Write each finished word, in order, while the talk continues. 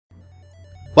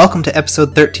Welcome to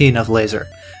episode 13 of Laser.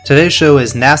 Today's show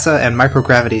is NASA and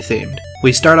microgravity themed.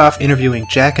 We start off interviewing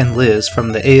Jack and Liz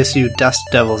from the ASU Dust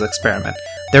Devils experiment.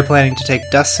 They're planning to take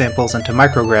dust samples into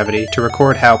microgravity to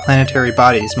record how planetary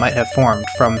bodies might have formed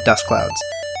from dust clouds.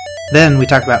 Then we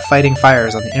talk about fighting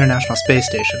fires on the International Space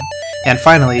Station. And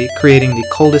finally, creating the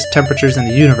coldest temperatures in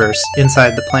the universe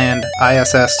inside the planned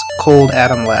ISS Cold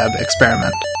Atom Lab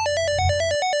experiment.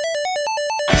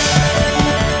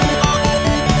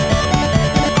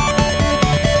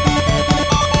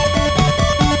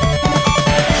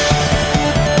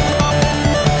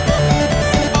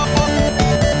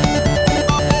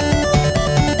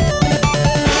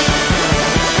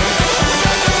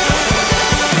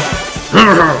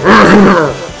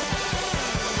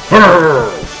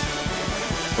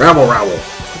 Rabble, rabble.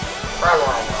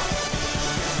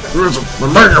 There's a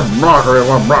mega blocker in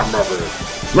one block.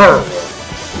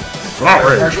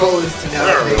 Our goal is to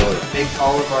now make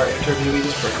all of our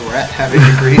interviewees regret having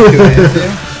agreed to an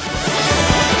interview.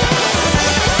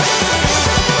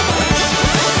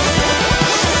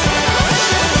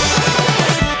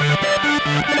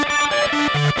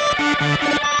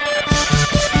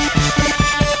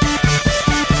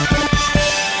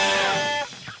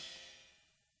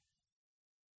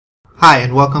 Hi,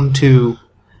 and welcome to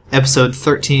episode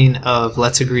 13 of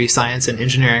Let's Agree Science and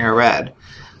Engineering are Rad.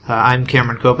 I'm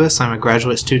Cameron Kopis. I'm a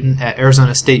graduate student at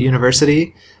Arizona State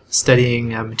University studying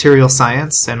material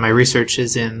science, and my research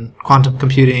is in quantum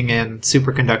computing and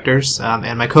superconductors.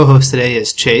 And my co-host today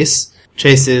is Chase.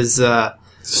 Chase is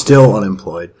still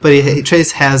unemployed, but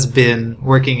Chase has been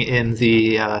working in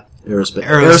the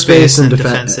aerospace and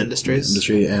defense industries.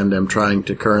 And I'm trying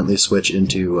to currently switch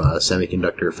into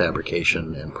semiconductor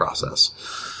fabrication and process.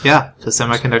 Yeah, so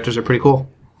semiconductors are pretty cool.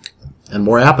 And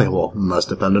more applicable, less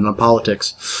dependent on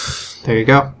politics. There you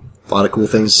go. A lot of cool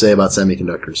things to say about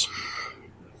semiconductors.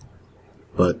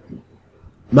 But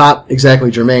not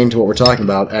exactly germane to what we're talking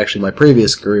about. Actually, my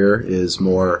previous career is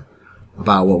more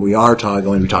about what we are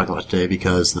going to be talking about today,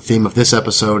 because the theme of this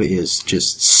episode is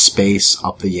just space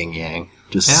up the yin-yang.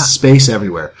 Just space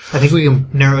everywhere. I think we can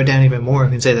narrow it down even more.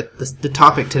 We can say that the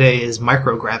topic today is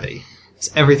microgravity.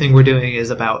 So everything we're doing is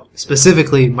about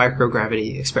specifically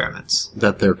microgravity experiments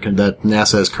that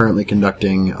NASA is currently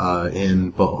conducting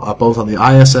in both on the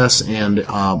ISS and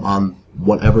on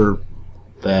whatever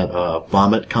that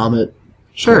Vomit Comet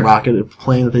rocket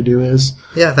plane that they do is.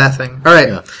 Yeah, that thing. All right.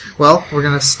 Yeah. Well, we're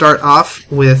going to start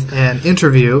off with an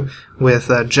interview with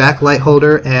Jack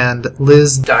Lightholder and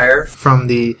Liz Dyer from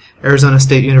the Arizona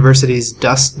State University's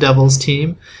Dust Devils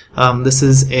team. This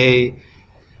is a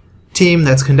team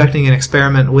that's conducting an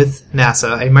experiment with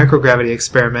NASA, a microgravity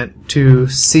experiment, to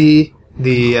see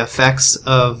the effects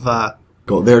of...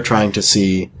 They're trying to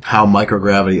see how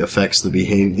microgravity affects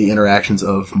the interactions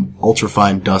of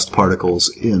ultrafine dust particles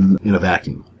in a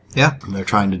vacuum. Yeah. And they're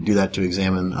trying to do that to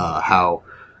examine how,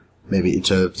 maybe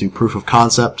to do proof of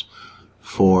concept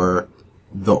for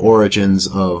the origins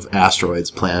of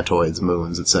asteroids, planetoids,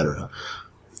 moons, etc.,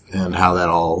 and how that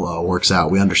all works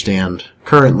out. We understand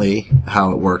currently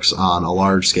how it works on a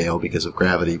large scale because of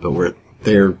gravity, but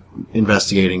they're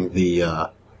investigating the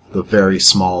very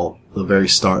small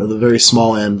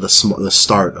end, the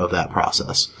start of that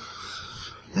process.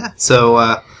 Yeah,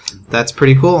 so that's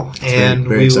pretty cool, and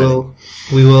very exciting.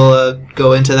 we will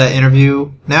go into that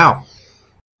interview now.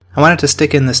 I wanted to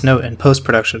stick in this note in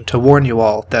post-production to warn you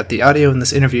all that the audio in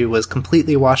this interview was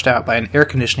completely washed out by an air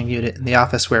conditioning unit in the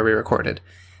office where we recorded.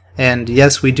 And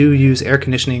yes, we do use air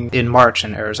conditioning in March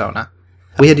in Arizona.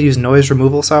 We had to use noise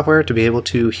removal software to be able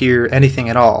to hear anything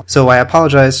at all, so I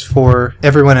apologize for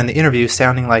everyone in the interview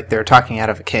sounding like they're talking out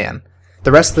of a can.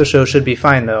 The rest of the show should be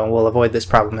fine, though, and we'll avoid this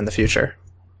problem in the future.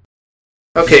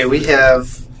 Okay, we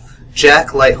have Jack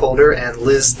Lightholder and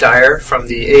Liz Dyer from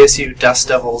the ASU Dust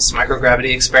Devils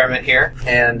microgravity experiment here.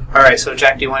 And, alright, so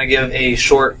Jack, do you want to give a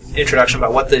short introduction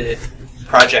about what the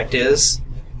project is?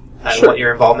 And what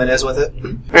your involvement is with it?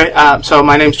 Alright, so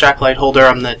my name's Jack Lightholder.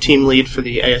 I'm the team lead for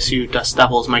the ASU Dust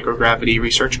Devils Microgravity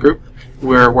Research Group.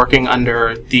 We're working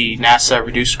under the NASA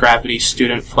Reduced Gravity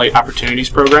Student Flight Opportunities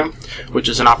Program, which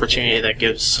is an opportunity that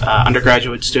gives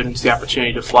undergraduate students the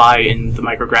opportunity to fly in the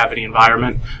microgravity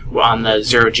environment on the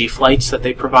zero-G flights that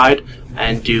they provide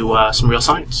and do some real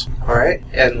science. All right.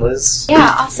 And Liz?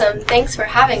 Yeah, awesome. Thanks for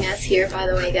having us here, by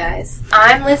the way, guys.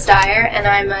 I'm Liz Dyer, and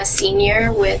I'm a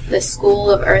senior with the School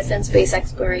of Earth and Space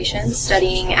Exploration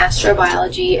studying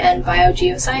astrobiology and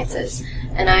biogeosciences.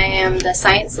 And I am the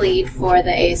science lead for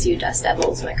the ASU Dust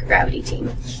Devils microgravity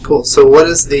team. Cool. So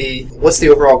what's the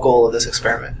overall goal of this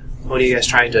experiment? What are you guys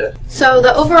trying to... So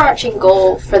the overarching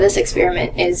goal for this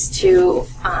experiment is to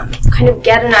kind of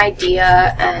get an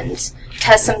idea and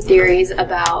test some theories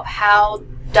about how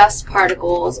dust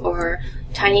particles or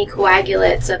tiny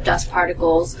coagulates of dust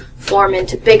particles form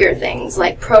into bigger things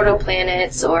like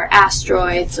protoplanets or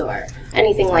asteroids or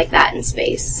anything like that in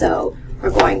space. So we're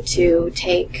going to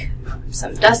take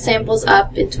some dust samples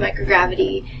up into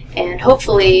microgravity and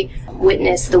hopefully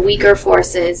witness the weaker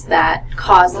forces that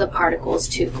cause the particles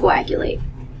to coagulate.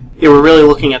 Yeah, we're really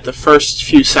looking at the first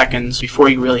few seconds before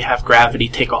you really have gravity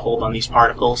take a hold on these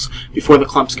particles, before the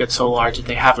clumps get so large that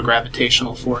they have a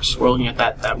gravitational force. We're looking at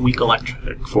that weak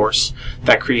electric force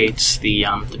that creates the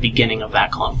beginning of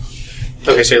that clump.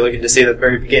 Okay, so you're looking to see the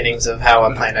very beginnings of how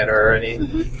a planet or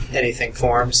anything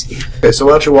forms. Okay, so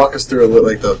why don't you walk us through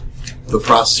the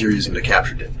process you're using to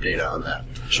capture data on that?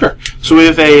 Sure. So we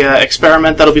have a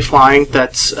experiment that'll be flying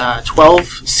that's 12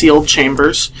 sealed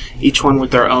chambers, each one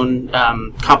with their own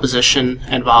composition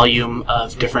and volume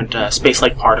of different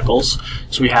space-like particles.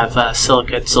 So we have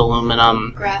silicates,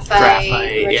 aluminum,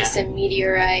 Graphite, Murchison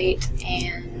meteorite,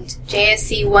 and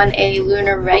JSC-1A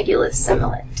lunar regulus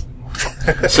simulant.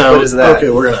 So what is that? Okay,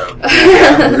 we're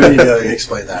gonna need to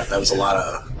explain that. That was a lot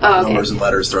of numbers and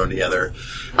letters thrown together.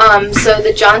 So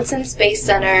the Johnson Space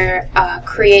Center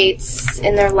creates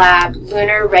in their lab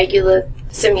lunar regulus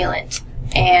simulant,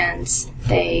 and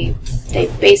they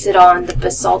base it on the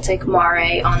basaltic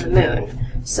mare on the moon.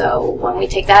 So when we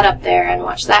take that up there and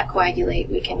watch that coagulate,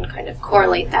 we can kind of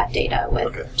correlate that data with...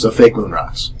 Okay, so fake moon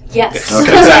rocks. Yes.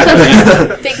 Okay,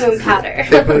 exactly. Fake moon powder.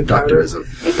 Fake moon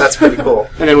doctorism. That's pretty cool.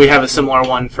 And then we have a similar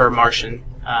one for Martian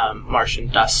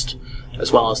dust,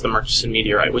 as well as the Murchison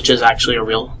meteorite, which is actually a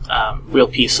real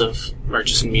piece of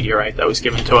Murchison meteorite that was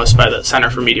given to us by the Center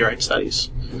for Meteorite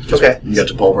Studies. Okay. You got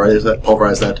to pulverize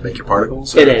that to make your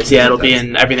particles? It is, yeah.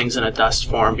 Everything's in a dust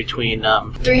form between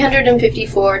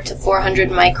 354 to 400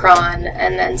 micron,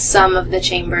 and then some of the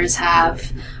chambers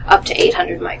have up to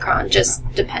 800 micron, just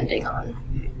depending on.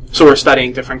 So we're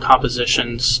studying different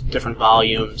compositions, different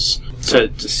volumes,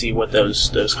 to see what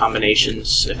those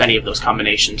combinations, if any of those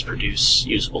combinations produce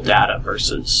usable data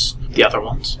versus the other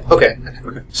ones. Okay.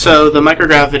 So the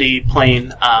microgravity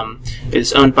plane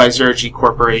is owned by Zergy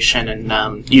Corporation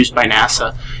and used by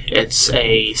NASA. It's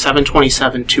a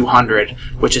 727-200,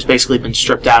 which has basically been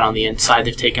stripped out on the inside.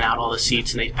 They've taken out all the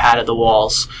seats and they've padded the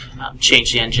walls,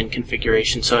 changed the engine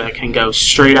configuration so it can go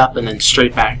straight up and then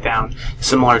straight back down,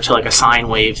 similar to like a sine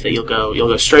wave that you'll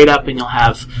go straight up and you'll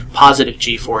have positive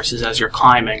g-forces as you're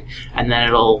climbing, and then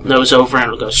it'll nose over and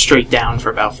it'll go straight down for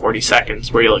about 40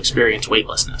 seconds where you'll experience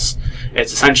weightlessness.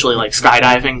 It's essentially like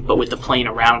skydiving, but with the plane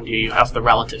around you, you have the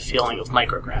relative feeling of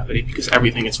microgravity because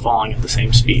everything is falling at the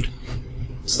same speed.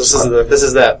 So this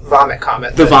is that vomit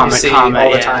comet. The that vomit you see comet,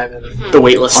 all the yeah. time. And The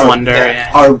weightless wonder.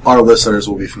 Yeah. Our listeners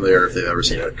will be familiar if they've ever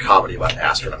seen a comedy about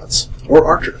astronauts or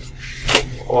archers.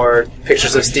 Or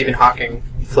pictures of Stephen Hawking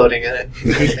floating in it,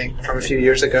 I think, from a few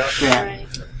years ago. Yeah. Right.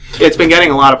 It's been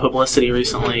getting a lot of publicity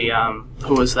recently.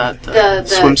 Who was that? The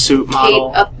swimsuit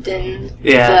model. Kate Upton.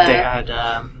 Yeah, they had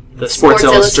the Sports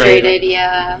Illustrated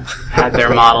yeah. had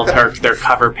their model, their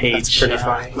cover page. That's pretty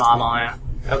funny. Model, yeah.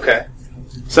 Okay.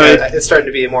 So it's starting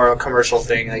to be more of a commercial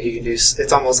thing. Like you can do,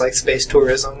 it's almost like space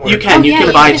tourism. you can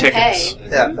buy can tickets. pay.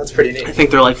 Yeah, that's pretty neat. I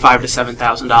think they're like $5,000 to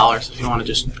 $7,000 if you want to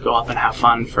just go up and have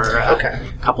fun for Okay.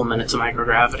 a couple minutes of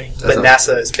microgravity. But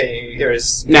NASA is paying, or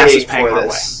is NASA's paid paying for our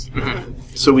this. way.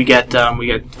 Mm-hmm. So we get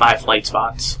 5 flight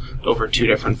spots over 2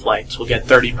 different flights. We'll get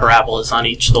 30 parabolas on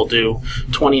each. They'll do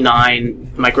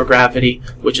 29 microgravity,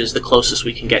 which is the closest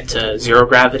we can get to zero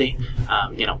gravity.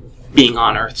 Being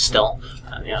on Earth still.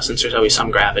 Since there's always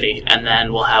some gravity. And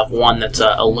then we'll have one that's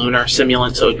a lunar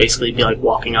simulant, so it would basically be like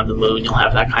walking on the moon. You'll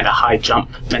have that kind of high jump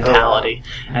mentality.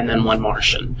 And then one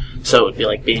Martian. So it would be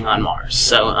like being on Mars.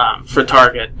 So for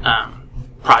target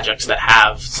projects that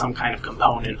have some kind of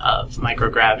component of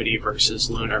microgravity versus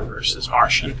lunar versus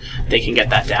Martian, they can get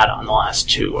that data on the last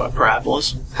 2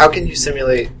 parabolas. How can you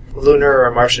simulate lunar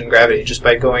or Martian gravity? Just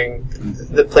by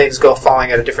the planes go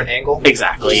falling at a different angle?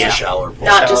 Exactly, yeah. Shallower.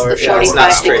 Not just the Yeah, it's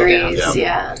not 45 straight down. degrees,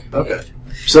 yeah. Okay.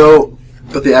 So,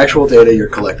 but the actual data you're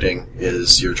collecting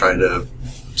is you're trying to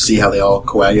see how they all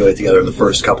coagulate together in the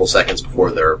first couple seconds before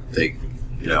they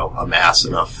amass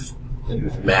enough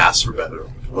mass, for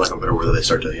lack of a better word, that they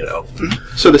start to,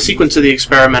 So the sequence of the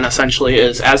experiment essentially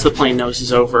is as the plane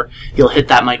noses over, you'll hit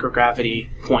that microgravity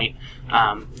point.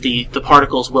 the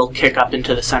particles will kick up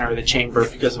into the center of the chamber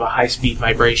because of a high-speed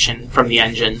vibration from the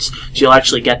engines. So you'll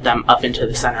actually get them up into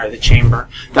the center of the chamber.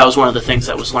 That was one of the things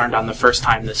that was learned on the first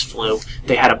time this flew.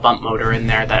 They had a bump motor in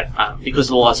there that, because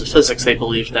of the laws of physics, they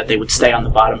believed that they would stay on the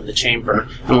bottom of the chamber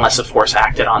unless a force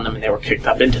acted on them and they were kicked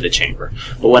up into the chamber.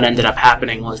 But what ended up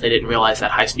happening was they didn't realize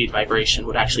that high-speed vibration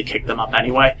would actually kick them up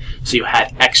anyway. So you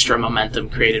had extra momentum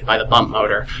created by the bump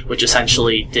motor, which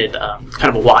essentially did kind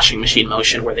of a washing machine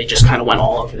motion where they just kind of went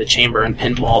all over the chamber and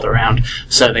pinballed around.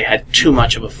 So they had too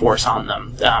much of a force on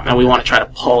them. And we want to try to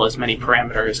pull as many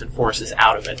parameters and forces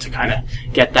out of it to kind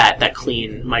of get that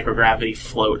clean microgravity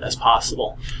float as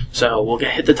possible. So we'll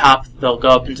hit the top, they'll go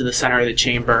up into the center of the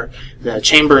chamber. The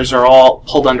chambers are all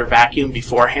pulled under vacuum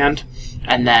beforehand.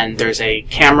 And then there's a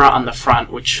camera on the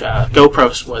front, which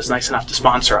GoPro was nice enough to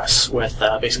sponsor us with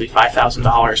basically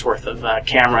 $5,000 worth of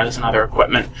cameras and other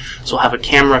equipment. So we'll have a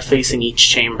camera facing each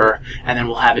chamber, and then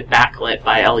we'll have it backlit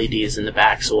by LEDs in the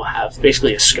back. So we'll have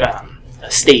basically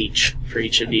a stage for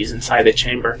each of these inside the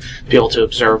chamber to be able to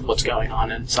observe what's going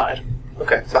on inside.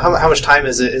 Okay, so how much time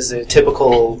is a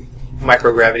typical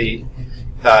microgravity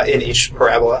in each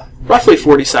parabola? Roughly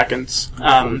 40 seconds.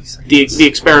 The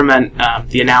experiment,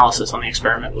 the analysis on the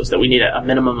experiment was that we need a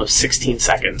minimum of 16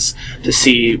 seconds to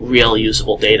see real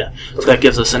usable data. So that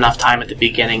gives us enough time at the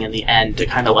beginning and the end to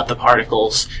kind of let the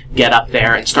particles get up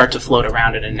there and start to float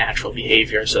around in a natural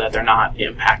behavior so that they're not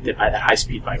impacted by that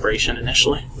high-speed vibration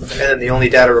initially. And then the only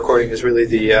data recording is really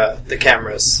the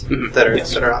cameras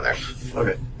that are on there.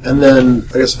 Okay. And then,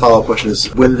 I guess a follow-up question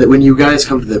is, when you guys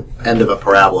come to the end of a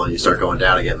parabola and you start going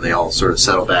down again, they all sort of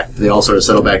settle back. They all sort of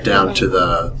settle back down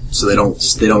to so they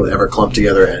don't ever clump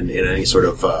together and in any sort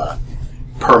of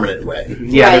permanent way.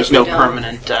 Yeah, Right, there's no we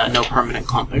don't. permanent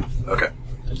clumping. Okay.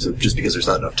 So just because there's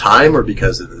not enough time, or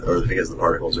because the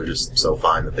particles are just so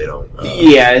fine that they don't.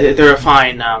 Yeah, they're a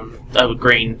fine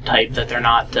grain type that they're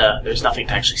not. There's nothing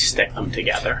to actually stick them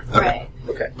together. Okay. Right.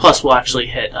 Okay. Plus, we'll actually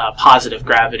hit positive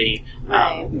gravity,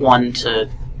 Right. 1 to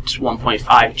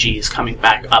 1.5 Gs coming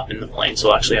back up in the plane. So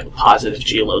we'll actually have a positive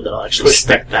G load that'll actually Push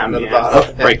stick them them, to the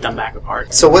bottom. break them back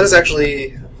apart. So what is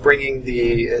actually bringing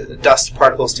the dust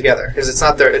particles together? Because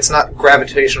it's not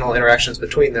gravitational interactions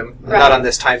between them, Right. not on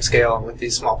this time scale with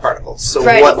these small particles. So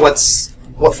Right.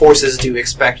 what forces do you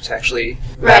expect to actually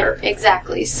matter? Right,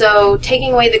 exactly. So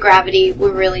taking away the gravity, we're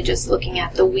really just looking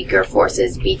at the weaker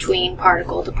forces between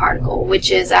particle to particle, which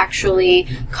is actually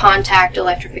contact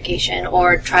electrification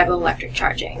or triboelectric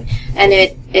charging. And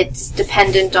it's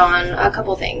dependent on a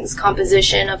couple things: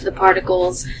 composition of the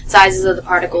particles, sizes of the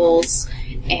particles,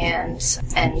 and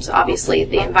obviously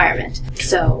the environment.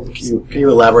 So Can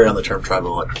you elaborate on the term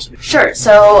triboelectricity? sure.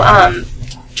 So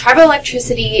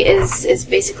triboelectricity is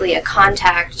basically a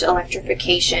contact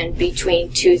electrification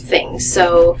between two things.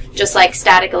 So just like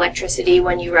static electricity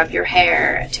when you rub your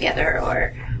hair together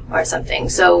or something.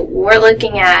 So we're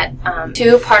looking at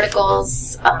two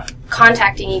particles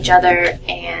contacting each other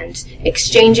and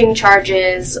exchanging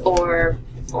charges or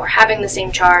having the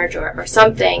same charge or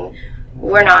something.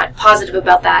 We're not positive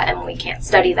about that, and we can't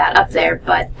study that up there,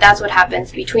 but that's what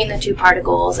happens between the two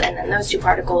particles, and then those two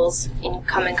particles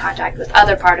come in contact with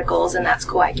other particles, and that's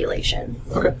coagulation.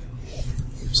 Okay.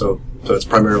 So it's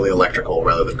primarily electrical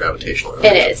rather than gravitational.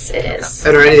 It is.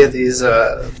 And are any of these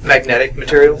magnetic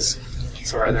materials?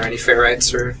 So are there any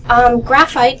ferrites or?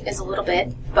 Graphite is a little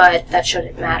bit, but that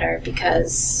shouldn't matter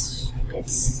because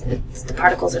it's the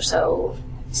particles are so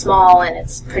small and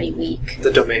it's pretty weak. The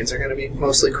domains are going to be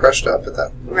mostly crushed up at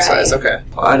that Right. size. Okay.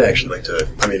 I'd actually like to.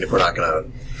 I mean, if we're not going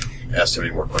to ask too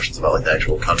many more questions about like the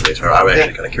actual content, I'm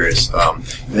actually kind of curious.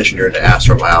 You mentioned you're into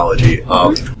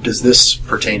astrobiology. Does this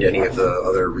pertain to any of the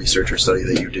other research or study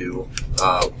that you do?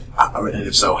 And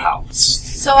if so, how?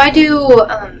 So I do,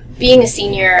 being a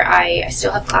senior, I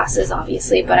still have classes,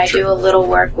 obviously, but I do a little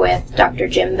work with Dr.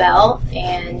 Jim Bell,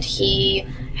 and he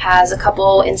has a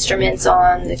couple instruments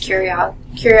on the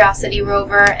Curiosity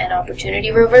rover and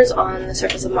Opportunity rovers on the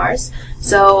surface of Mars.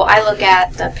 So I look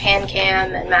at the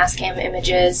PanCam and MassCam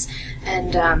images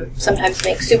and sometimes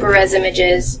make super res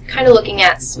images, kind of looking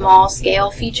at small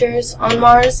scale features on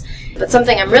Mars. But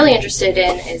something I'm really interested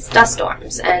in is dust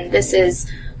storms, and this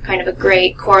is kind of a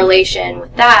great correlation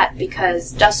with that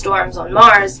because dust storms on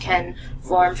Mars can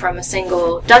form from a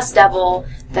single dust devil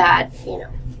that,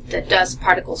 the dust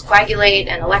particles coagulate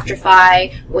and electrify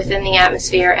within the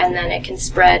atmosphere, and then it can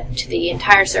spread to the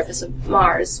entire surface of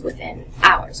Mars within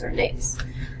hours or days.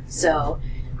 So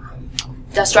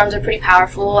dust storms are pretty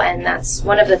powerful, and that's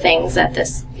one of the things that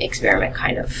this experiment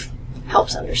kind of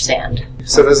helps understand.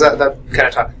 So does that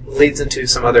kind of leads into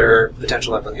some other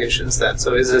potential applications then?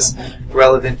 So is this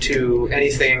relevant to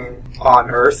anything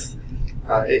on Earth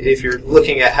if you're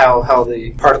looking at how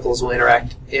the particles will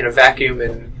interact in a vacuum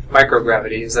in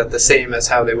microgravity, is that the same as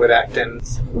how they would act in...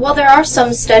 Well, there are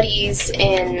some studies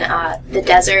in the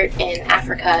desert in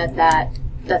Africa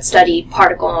that study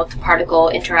particle-to-particle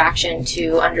interaction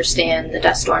to understand the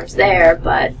dust storms there,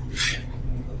 but...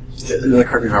 Correct me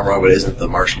if I'm wrong, but isn't the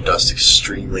Martian dust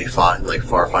extremely fine, like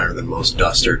far finer than most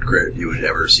dust or grit you would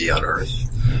ever see on Earth?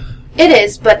 It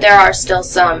is, but there are still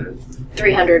some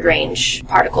 300 range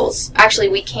particles. Actually,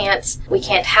 we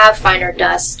can't have finer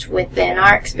dust within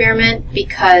our experiment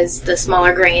because the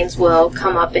smaller grains will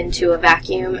come up into a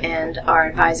vacuum, and our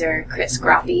advisor, Chris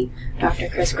Groppe, Dr.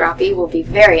 Chris Groppe, will be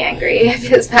very angry if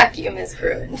his vacuum is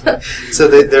ruined. So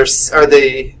are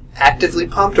they actively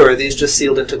pumped, or are these just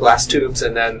sealed into glass tubes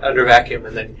and then under vacuum,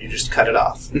 and then you just cut it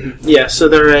off? Mm-hmm. Yeah, so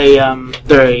they're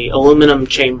a aluminum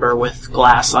chamber with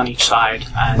glass on each side,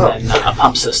 and then a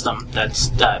pump system that's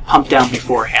pumped down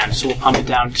beforehand. So we'll pump it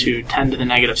down to 10 to the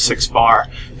negative 6 bar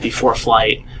before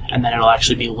flight, and then it'll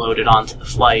actually be loaded onto the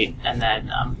flight, and then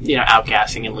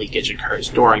outgassing and leakage occurs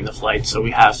during the flight. So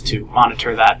we have to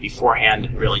monitor that beforehand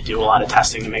and really do a lot of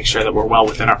testing to make sure that we're well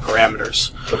within our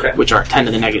parameters, which are 10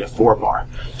 to the negative 4 bar.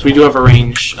 So we do have a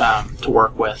range to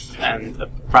work with, and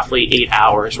roughly 8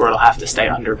 hours where it'll have to stay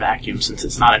under vacuum since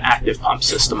it's not an active pump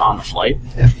system on the flight.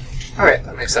 Yeah. All right,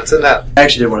 that makes sense. And that I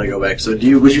actually did want to go back. So would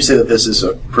you say that this is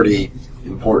a pretty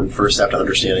important first step to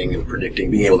understanding and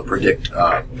being able to predict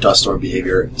dust storm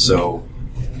behavior, so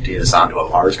to get us onto a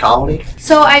Mars colony?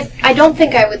 So I don't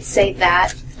think I would say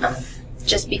that,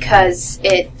 just because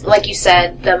it, like you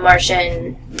said, the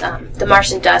Martian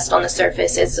dust on the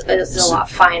surface is a lot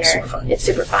finer. Super fine. It's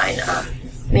super fine,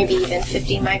 maybe even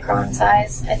 50 micron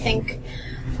size, I think.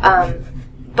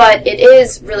 But it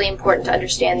is really important to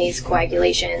understand these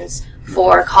coagulations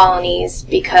for colonies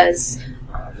because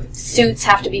suits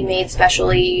have to be made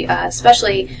specially,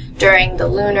 especially during the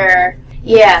lunar.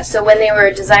 Yeah, so when they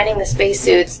were designing the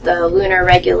spacesuits, the lunar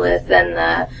regolith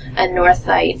and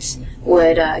northite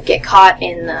would get caught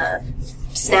in the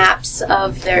snaps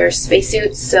of their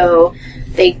spacesuits, so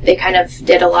they kind of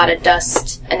did a lot of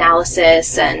dust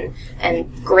analysis and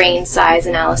grain size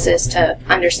analysis to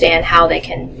understand how they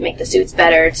can make the suits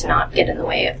better to not get in the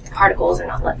way of the particles and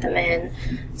not let them in.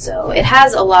 So it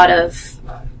has a lot of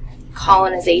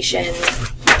colonization.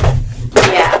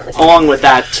 Yeah. Along with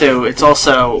that, too, it's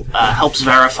also helps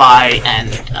verify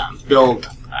and build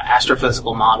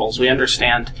astrophysical models. We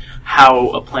understand how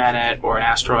a planet or an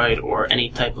asteroid or any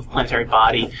type of planetary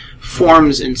body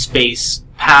forms in space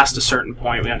past a certain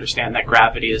point. We understand that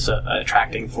gravity is an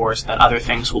attracting force, that other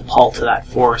things will pull to that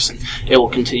force, and it will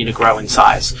continue to grow in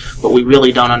size. But we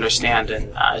really don't understand,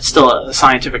 and it's still a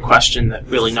scientific question that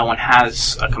really no one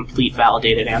has a complete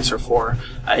validated answer for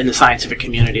in the scientific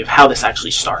community of how this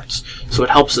actually starts. So it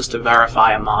helps us to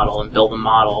verify a model and build a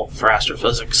model for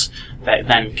astrophysics that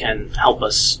then can help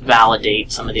us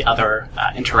validate some of the other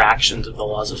interactions of the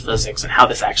laws of physics and how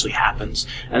this actually happens.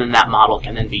 And then that model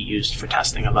can then be used for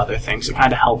testing of other things. It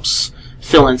kind of helps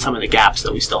fill in some of the gaps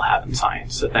that we still have in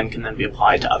science that then can be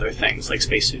applied to other things like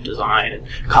spacesuit design and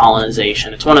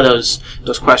colonization. It's one of those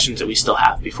questions that we still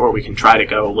have before we can try to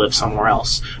go live somewhere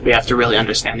else. We have to really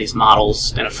understand these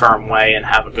models in a firm way and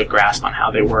have a good grasp on how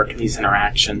they work in these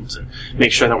interactions and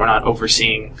make sure that we're not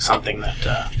overseeing something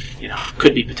that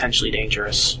could be potentially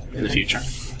dangerous in the future.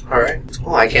 All right.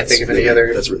 Well, I can't think of any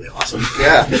other... That's really awesome.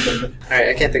 Yeah. All right,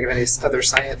 I can't think of any other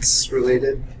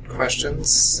science-related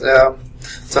questions.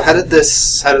 So how did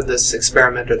this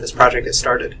experiment or this project get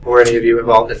started? Were any of you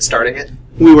involved in starting it?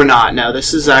 We were not, no.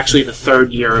 This is actually the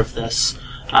third year of this.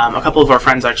 A couple of our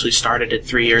friends actually started it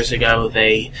 3 years ago.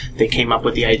 They came up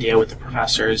with the idea with the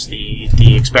professors,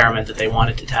 the experiment that they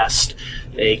wanted to test.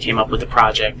 They came up with the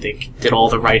project. They did all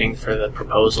the writing for the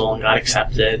proposal and got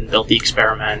accepted and built the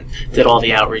experiment, did all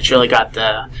the outreach, really got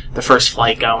the first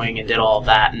flight going and did all of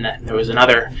that. And then there was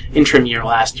another interim year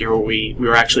last year where we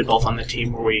were actually both on the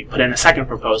team where we put in a second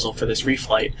proposal for this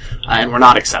reflight and were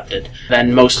not accepted.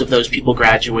 Then most of those people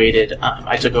graduated.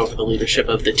 I took over the leadership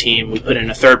of the team. We put in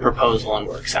a third proposal and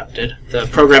were accepted. The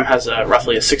program has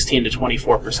roughly a 16 to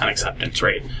 24% acceptance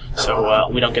rate. So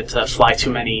we don't get to fly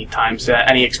too many times.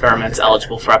 Any experiment's eligible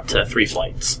for up to 3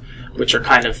 flights, which are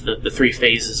kind of the 3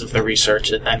 phases of the research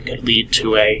that then could lead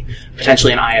to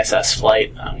potentially an ISS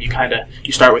flight.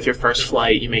 You start with your first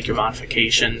flight, you make your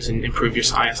modifications and improve your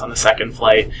science on the second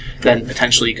flight. Then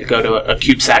potentially you could go to a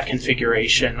CubeSat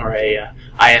configuration or a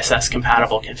ISS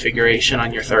compatible configuration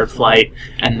on your third flight,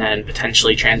 and then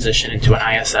potentially transition into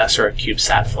an ISS or a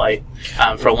CubeSat flight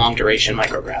for a long duration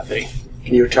microgravity.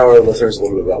 Can you tell our listeners a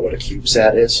little bit about what a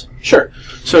CubeSat is? Sure.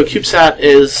 So a CubeSat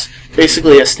is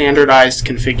basically a standardized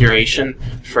configuration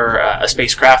for a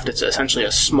spacecraft. It's essentially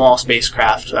a small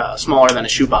spacecraft, smaller than a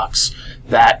shoebox,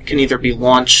 that can either be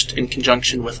launched in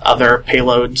conjunction with other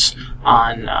payloads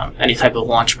on any type of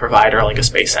launch provider, like a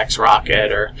SpaceX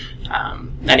rocket or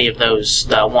any of those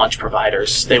launch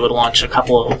providers. They would launch a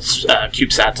couple of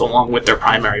CubeSats along with their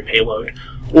primary payload.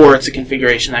 Or it's a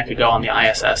configuration that could go on the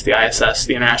ISS. The ISS,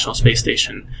 the International Space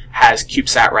Station, has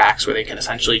CubeSat racks where they can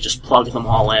essentially just plug them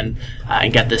all in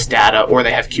and get this data. Or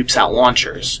they have CubeSat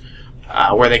launchers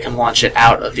where they can launch it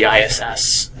out of the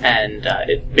ISS, and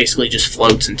it basically just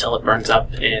floats until it burns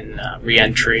up in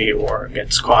re-entry or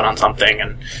gets caught on something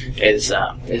and is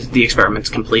the experiment's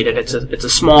completed. It's a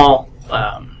small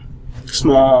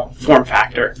form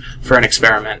factor for an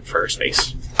experiment for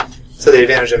space. So the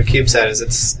advantage of a CubeSat is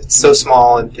it's so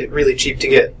small and really cheap to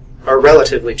get, or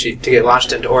relatively cheap to get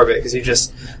launched into orbit, because you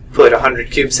just put 100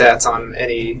 CubeSats on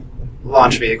any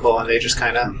launch vehicle and they just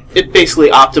kind of... It basically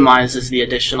optimizes the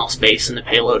additional space in the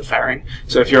payload fairing.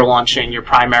 So if you're launching your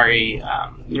primary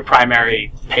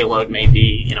payload may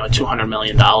be a $200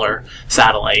 million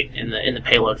satellite in the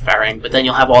payload fairing, but then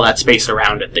you'll have all that space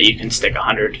around it that you can stick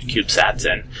 100 CubeSats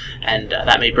in, and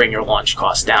that may bring your launch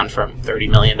cost down from $30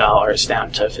 million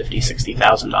down to $50,000,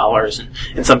 $60,000. And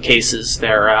in some cases,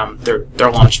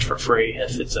 they're launched for free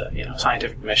if it's a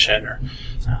scientific mission or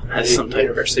has some type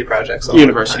university projects.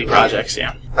 University projects,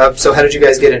 yeah. So how did you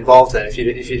guys get involved then? If you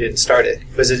didn't start it,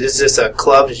 is this a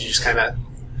club? Did you just kind of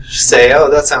say, "Oh,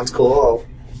 that sounds cool"?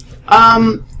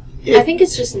 I think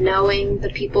it's just knowing the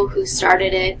people who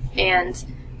started it, and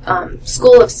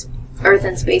School of Earth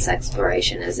and Space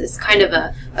Exploration is kind of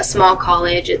a small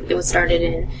college. It was started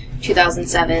in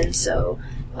 2007, so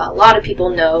a lot of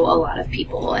people know a lot of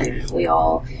people, and we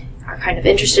all are kind of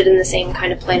interested in the same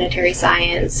kind of planetary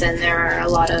science, and there are a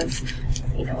lot of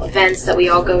events that we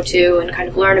all go to and kind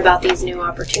of learn about these new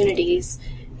opportunities,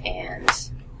 and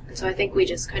so I think we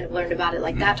just kind of learned about it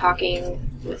like that, talking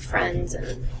with friends.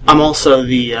 And I'm also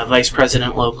the vice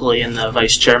president locally and the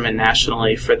vice chairman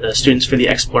nationally for the Students for the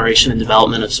Exploration and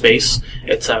Development of Space.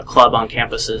 It's a club on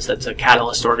campuses that's a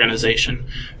catalyst organization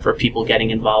for people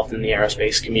getting involved in the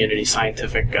aerospace community,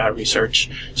 scientific research.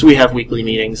 So we have weekly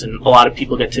meetings, and a lot of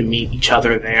people get to meet each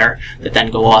other there that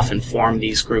then go off and form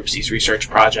these groups, these research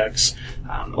projects.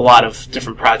 A lot of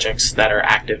different projects that are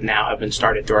active now have been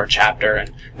started through our chapter,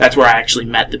 and that's where I actually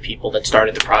met the people that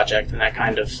started the project, and that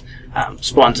kind of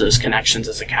spawns those connections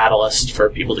as a catalyst for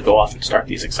people to go off and start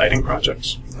these exciting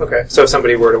projects. Okay, so if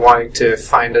somebody were wanting to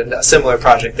find a similar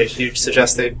project, you'd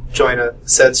suggest they join a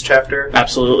SEDS chapter?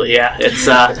 Absolutely, yeah.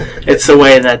 It's a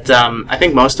way that I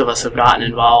think most of us have gotten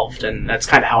involved, and that's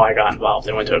kind of how I got involved.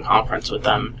 I went to a conference with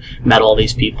them, met all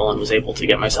these people, and was able to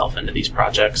get myself into these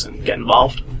projects and get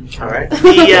involved. All right.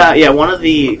 One of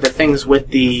the things with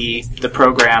the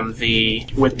program,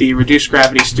 with the Reduced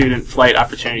Gravity Student Flight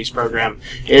Opportunities Program,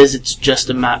 is it's just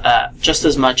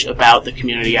as much about the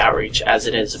community outreach as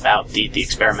it is about the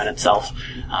experiment itself.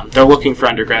 They're looking for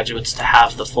undergraduates to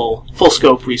have the full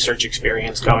scope research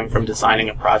experience, going from designing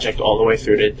a project all the way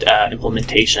through to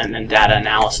implementation and data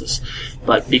analysis.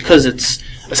 But because it's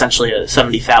essentially a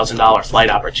 $70,000 flight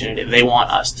opportunity, they want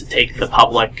us to take the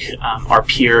public, our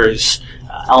peers,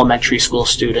 elementary school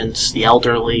students, the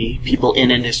elderly, people in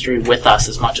industry with us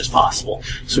as much as possible.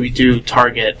 So we do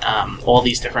target all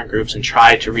these different groups and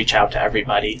try to reach out to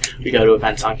everybody. We go to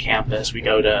events on campus. We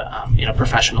go to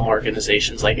professional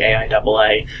organizations like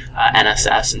AIAA,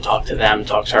 NSS, and talk to them,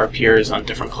 talk to our peers on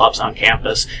different clubs on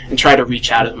campus, and try to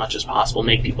reach out as much as possible,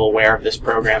 make people aware of this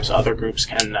program so other groups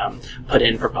can put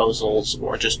in proposals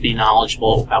or just be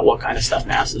knowledgeable about what kind of stuff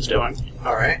NASA's doing.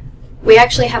 All right. We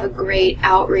actually have a great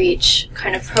outreach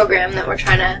kind of program that we're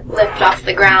trying to lift off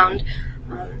the ground,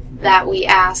 that we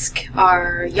ask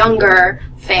our younger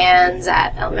fans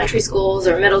at elementary schools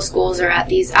or middle schools or at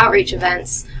these outreach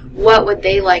events, what would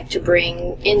they like to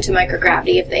bring into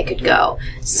microgravity if they could go.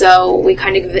 So we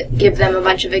kind of give them a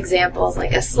bunch of examples,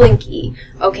 like a slinky.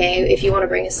 Okay, if you want to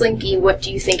bring a slinky, what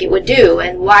do you think it would do,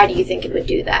 and why do you think it would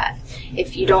do that?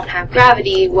 If you don't have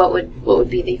gravity, what would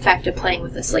be the effect of playing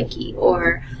with a slinky?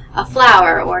 Or a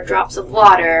flower, or drops of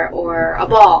water, or a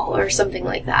ball, or something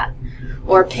like that.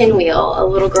 Or a pinwheel. A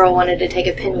little girl wanted to take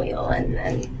a pinwheel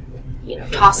and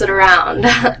toss it around.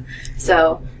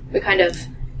 So we kind of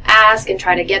ask and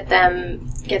try to get them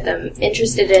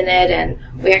interested in it, and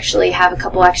we actually have a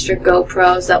couple extra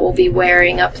GoPros that we'll be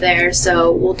wearing up there,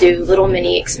 so we'll do little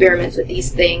mini experiments with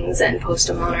these things and post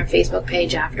them on our Facebook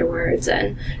page afterwards,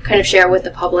 and kind of share with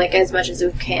the public as much as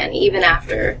we can, even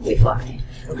after we fly.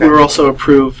 Okay. We were also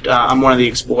approved, I'm one of the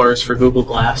explorers for Google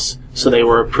Glass, So they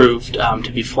were approved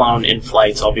to be flown in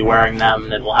flights. I'll be wearing them,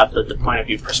 and then we'll have the point of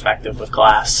view perspective with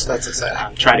glass. That's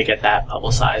exciting. Try to get that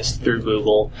publicized through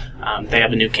Google. They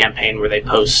have a new campaign where they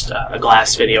post a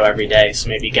glass video every day, so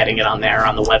maybe getting it on there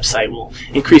on the website will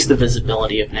increase the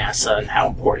visibility of NASA and how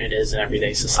important it is in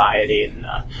everyday society and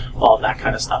all of that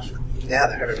kind of stuff. Yeah,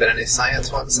 there haven't been any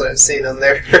science ones that I've seen on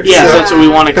there. Yeah, so that's what we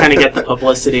want to kind of get the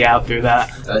publicity out through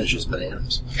that. That is just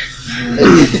bananas.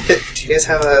 Do you guys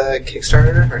have a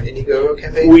Kickstarter or an Indiegogo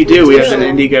campaign? We do. We have an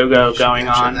Indiegogo going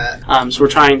on. That. So we're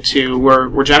trying to.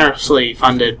 We're generously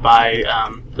funded by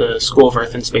the School of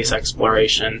Earth and Space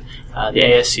Exploration, the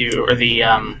ASU or the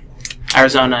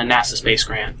Arizona NASA Space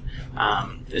Grant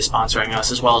is sponsoring us,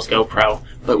 as well as GoPro.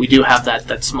 But we do have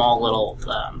that small little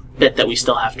bit that we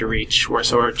still have to reach.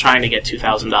 So we're trying to get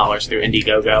 $2,000 through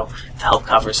Indiegogo to help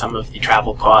cover some of the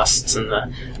travel costs and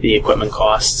the equipment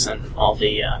costs and all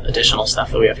the additional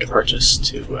stuff that we have to purchase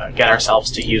to get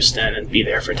ourselves to Houston and be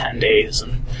there for 10 days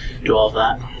and do all of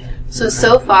that.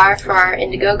 So far for our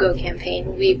Indiegogo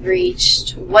campaign, we've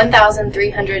reached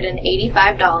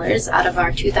 $1,385 out of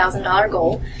our $2,000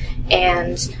 goal,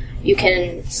 and you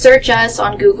can search us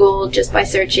on Google just by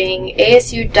searching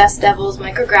ASU Dust Devils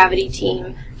Microgravity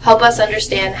Team, help us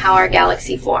understand how our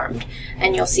galaxy formed.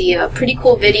 And you'll see a pretty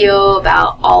cool video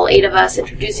about all 8 of us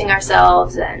introducing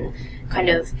ourselves and kind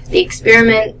of the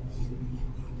experiment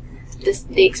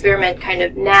kind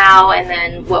of now, and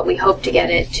then what we hope to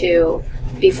get it to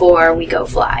before we go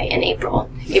fly in April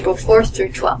 4th through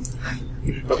 12th.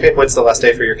 Okay, what's the last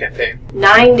day for your campaign?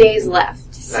 9 days left.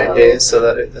 9 days, so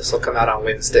that this will come out on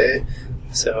Wednesday.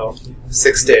 So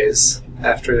 6 days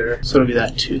after. So it'll be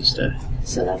that Tuesday.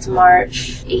 So that's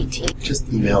March 18th.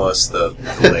 Just email us the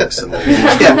links and we'll,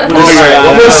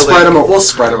 we'll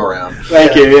spread them around.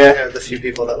 Thank you, yeah. The few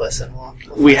people that listen will.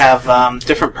 We have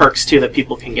different perks, too, that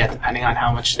people can get depending on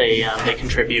how much they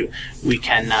contribute. We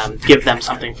can give them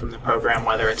something from the program,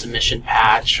 whether it's a mission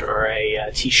patch or a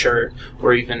T-shirt,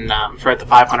 or even for at the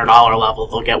 $500 level,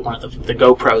 they'll get one of the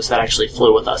GoPros that actually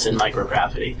flew with us in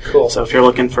microgravity. Cool. So if you're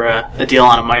looking for a deal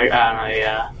on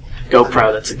a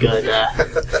GoPro, that's a good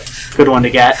one to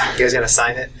get. You guys gonna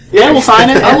sign it? Yeah, we'll sign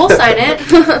it. Oh, we'll sign it.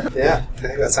 Yeah, I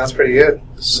think that sounds pretty good.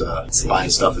 It's buying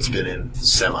stuff that's been in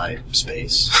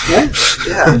semi-space. Yeah.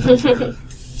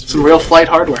 Some real flight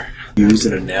hardware. Used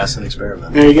in a NASA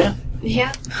experiment. There you go.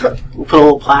 Yeah. We'll put a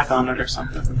little plaque on it or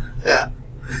something. Yeah.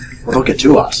 Well, don't get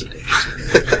too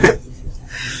ostentatious.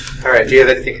 All right. Do you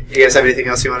guys have anything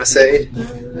else you want to say?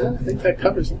 I think that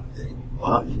covers it.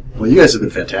 Well, you guys have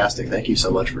been fantastic. Thank you so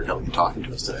much for coming and talking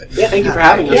to us today. Yeah, thank you for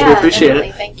having us. Yeah, We appreciate definitely.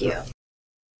 it. Thank you.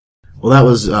 Well, that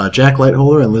was Jack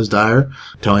Lightholder and Liz Dyer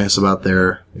telling us about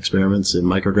their experiments in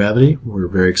microgravity. We're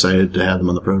very excited to have them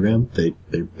on the program. They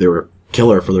were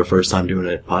killer for their first time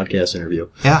doing a podcast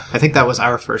interview. Yeah, I think that was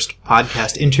our first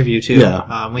podcast interview too.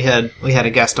 Yeah. We had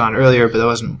a guest on earlier, but that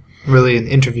wasn't really an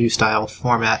interview style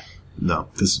format. No,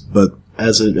 but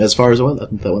as far as it went, I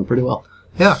think that went pretty well.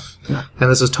 Yeah. And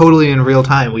this was totally in real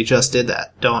time. We just did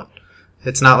that.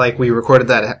 It's not like we recorded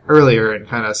that earlier and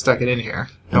kind of stuck it in here.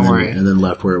 Don't worry. And then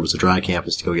left where it was a dry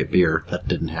campus to go get beer. That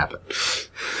didn't happen.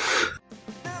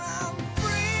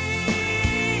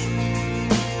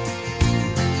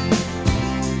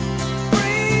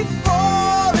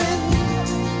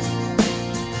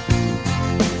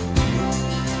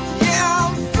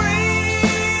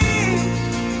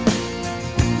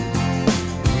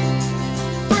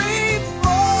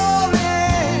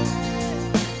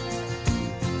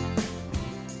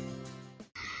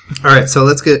 All right, so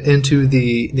let's get into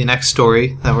the next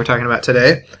story that we're talking about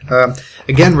today.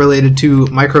 Again, related to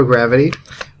microgravity,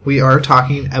 we are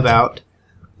talking about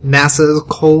NASA's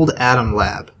Cold Atom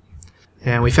Lab.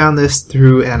 And we found this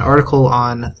through an article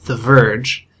on The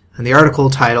Verge, and the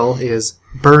article title is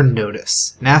Burn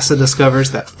Notice. NASA discovers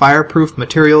that fireproof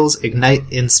materials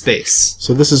ignite in space.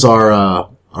 So this is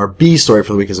our B story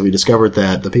for the week, is we discovered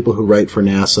that the people who write for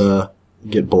NASA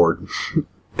get bored.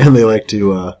 And they like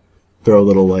to throw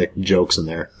little jokes in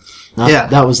there.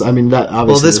 That was. I mean, that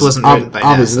obviously. Well, this wasn't written by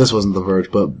obviously NASA. This wasn't The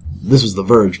Verge, but this was The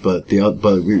Verge. But you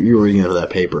were reading into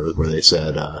that paper where they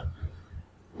said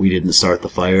we didn't start the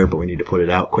fire, but we need to put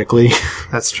it out quickly.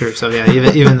 That's true. So yeah,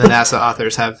 even the NASA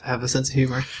authors have a sense of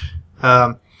humor.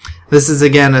 This is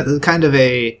again a kind of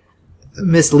a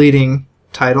misleading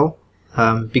title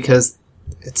because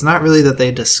it's not really that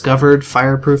they discovered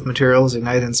fireproof materials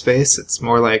ignite in space. It's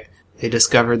more like they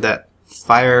discovered that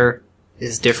fire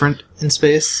is different in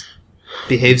space,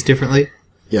 behaves differently.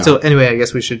 Yeah. So anyway, I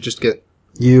guess we should just get...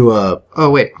 You, Oh,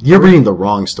 wait. you're reading the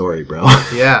wrong story, bro.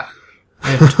 Yeah.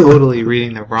 I am totally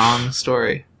reading the wrong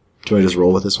story. Do I just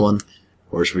roll with this one?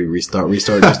 Or should we restart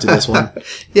just to this one?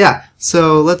 Yeah,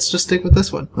 so let's just stick with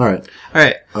this one. All right. All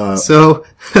right. So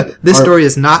this story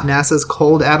is not NASA's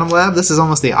cold atom lab. This is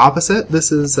almost the opposite.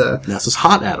 This is NASA's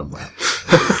hot atom lab.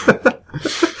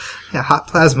 yeah, hot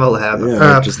plasma lab.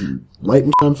 Yeah, just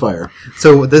lighting on fire.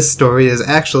 So this story is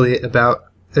actually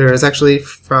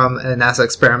from a NASA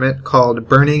experiment called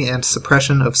Burning and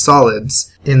Suppression of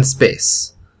Solids in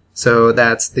Space. So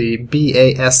that's the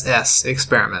BASS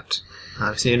experiment.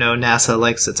 So you know NASA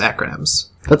likes its acronyms.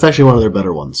 That's actually one of their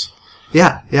better ones.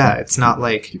 Yeah, it's not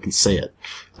like... You can say it.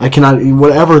 I cannot...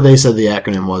 Whatever they said the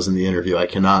acronym was in the interview, I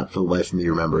cannot for the life of me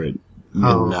remember it.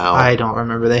 Even now. I don't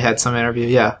remember. They had some interview,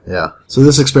 yeah. Yeah. So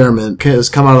this experiment has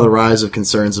come out of the rise of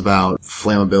concerns about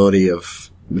flammability of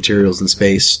materials in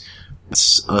space.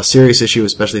 It's a serious issue,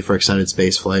 especially for extended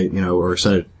space flight, or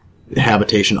extended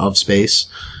habitation of space.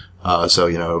 So,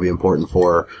 it'll be important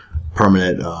for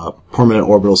permanent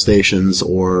orbital stations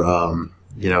or,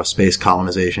 space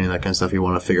colonization and that kind of stuff. You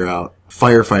want to figure out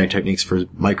firefighting techniques for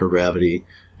microgravity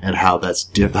and how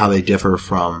they differ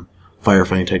from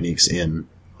firefighting techniques in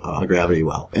a gravity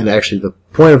well. And actually the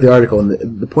point of the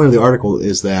article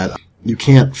is that you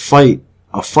can't fight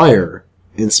a fire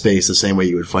in space the same way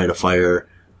you would fight a fire,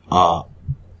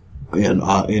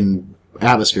 in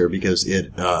atmosphere because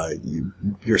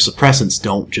your suppressants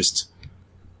don't just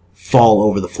fall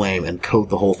over the flame and coat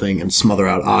the whole thing and smother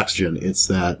out oxygen. It's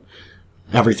that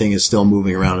everything is still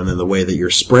moving around, and then the way that you're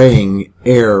spraying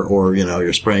air or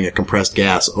you're spraying a compressed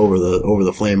gas over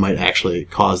the flame might actually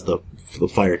cause the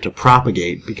fire to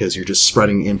propagate because you're just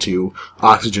spreading into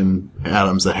oxygen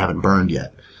atoms that haven't burned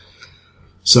yet.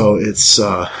 So it's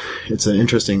an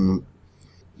interesting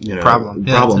problem.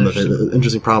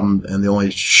 Interesting problem, and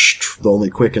the only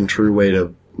quick and true way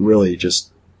to really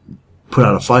just put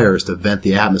out a fire is to vent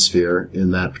the atmosphere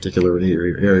in that particular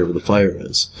area where the fire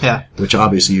is. Yeah. Which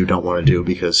obviously you don't want to do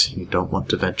because you don't want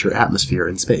to vent your atmosphere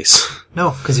in space. No,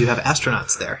 because you have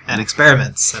astronauts there and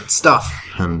experiments and stuff.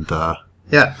 And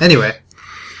yeah. Anyway,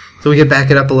 so we can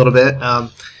back it up a little bit.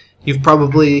 You've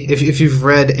probably, if you've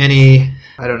read any,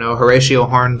 I don't know, Horatio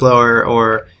Hornblower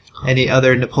or any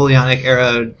other Napoleonic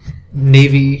era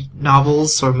Navy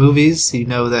novels or movies, you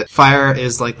know that fire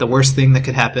is like the worst thing that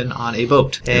could happen on a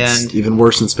boat. And it's even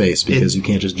worse in space because you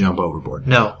can't just jump overboard.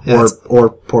 No. Or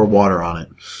pour water on it.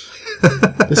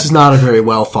 This is not a very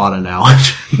well thought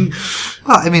analogy.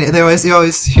 Well, I mean, you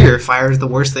always hear fire is the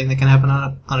worst thing that can happen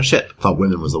on a ship. I thought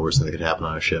women was the worst thing that could happen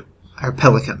on a ship. Or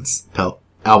pelicans.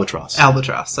 Albatross.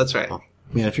 Albatross, that's right. Oh.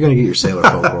 Man, if you're going to get your sailor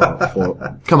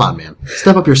folklore, come on, man.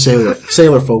 Step up your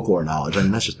sailor folklore knowledge. I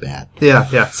mean, that's just bad.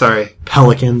 Yeah, sorry.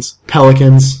 Pelicans.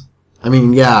 I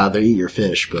mean, yeah, they eat your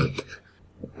fish, but...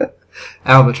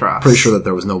 Albatross. Pretty sure that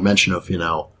there was no mention of,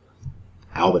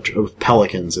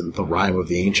 pelicans in the Rime of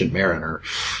the Ancient Mariner.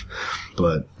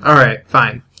 But... Alright,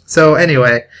 fine. So,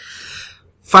 anyway,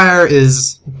 fire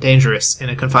is dangerous in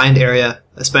a confined area,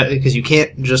 especially because you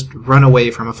can't just run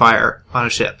away from a fire on a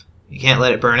ship. You can't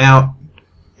let it burn out.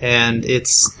 And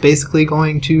it's basically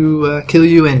going to kill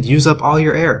you and use up all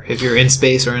your air if you're in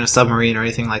space or in a submarine or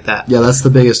anything like that. Yeah, that's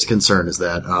the biggest concern is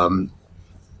that.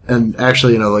 And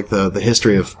actually, like the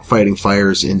history of fighting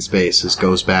fires in space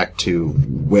goes back to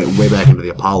way back into the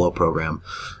Apollo program.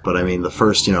 But I mean, the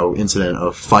first, incident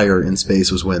of fire in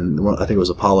space was when I think it was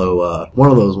Apollo,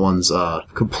 one of those ones,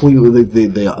 completely,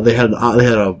 they had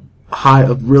a high,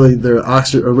 really, their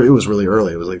oxygen, it was really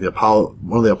early. It was like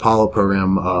one of the Apollo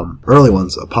program, early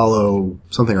ones, Apollo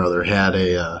something or other, had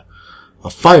a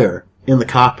fire in the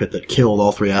cockpit that killed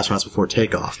all 3 astronauts before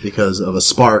takeoff because of a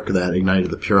spark that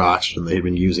ignited the pure oxygen they had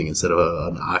been using instead of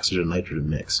an oxygen-nitrogen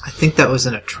mix. I think that was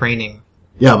in a training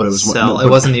but it was cell. It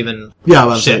wasn't even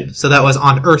ship. So that was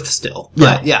on Earth still.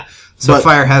 But, So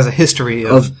fire has a history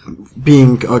of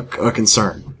being a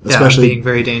concern. Especially being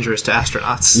very dangerous to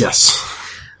astronauts. Yes.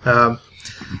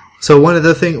 So one of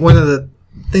the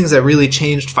things that really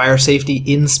changed fire safety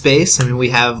in space, I mean,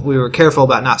 we were careful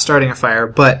about not starting a fire,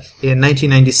 but in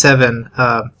 1997,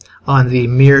 on the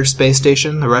Mir space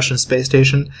station, the Russian space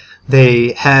station,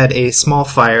 they had a small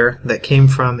fire that came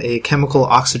from a chemical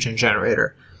oxygen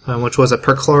generator, which was a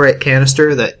perchlorate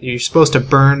canister that you're supposed to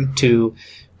burn to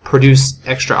produce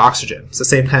extra oxygen. It's the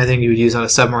same kind of thing you would use on a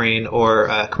submarine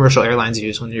or commercial airlines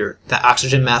use when the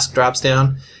oxygen mask drops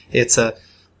down. It's a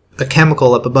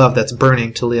chemical up above that's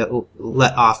burning to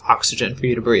let off oxygen for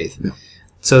you to breathe. Yeah.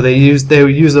 So they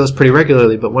would use those pretty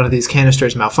regularly, but one of these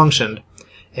canisters malfunctioned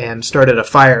and started a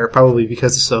fire, probably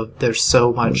because there's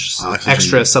so much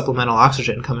extra supplemental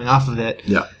oxygen coming off of it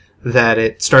that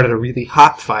it started a really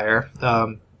hot fire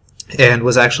and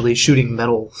was actually shooting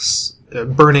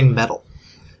burning metal.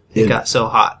 It got so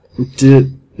hot.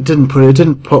 it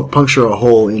didn't puncture a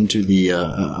hole into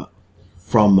the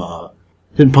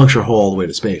didn't puncture a hole all the way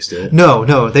to space, did it?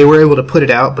 No, they were able to put it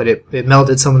out, but it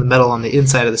melted some of the metal on the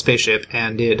inside of the spaceship,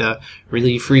 and it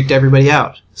really freaked everybody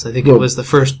out. So I think it was the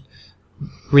first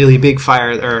really big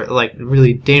fire, or like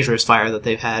really dangerous fire that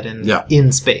they've had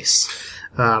in space.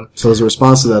 So as a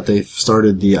response to that, they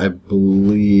started I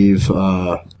believe,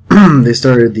 they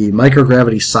started the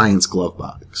Microgravity Science Glove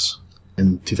Box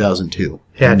in 2002.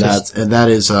 Yeah, that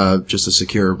is just a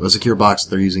secure box that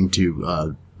they're using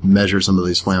to measure some of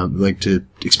these to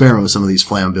experiment with some of these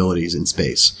flammabilities in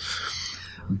space.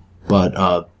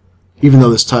 But even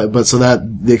though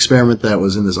the experiment that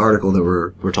was in this article that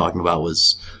we're talking about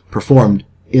was performed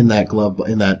in that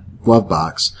glove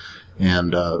box,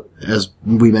 and as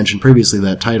we mentioned previously,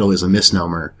 that title is a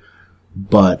misnomer.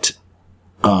 But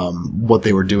what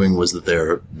they were doing was that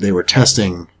they were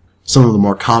testing some of the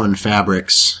more common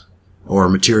fabrics or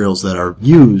materials that are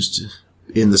used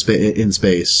in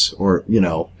space, or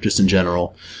just in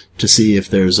general, to see if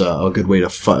there's a good way to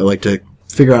to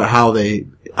figure out how they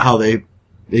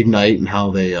ignite and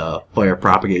how fire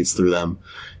propagates through them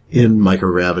in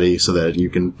microgravity, so that you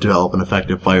can develop an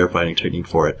effective firefighting technique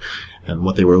for it. And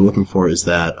what they were looking for is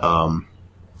that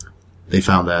they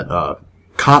found that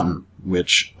cotton,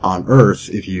 which on Earth,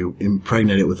 if you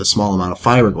impregnate it with a small amount of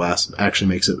fiberglass, actually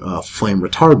makes it flame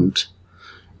retardant.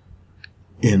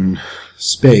 In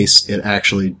space, it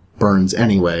actually burns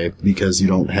anyway, because you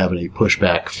don't have any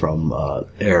pushback from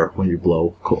air when you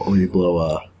blow when you blow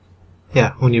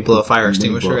a fire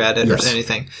extinguisher at it, yes, or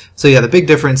anything. So the big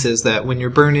difference is that when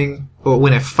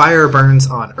when a fire burns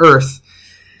on Earth,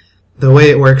 the way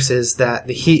it works is that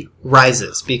the heat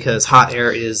rises because hot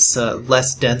air is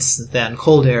less dense than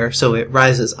cold air, so it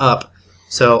rises up.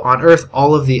 So on Earth,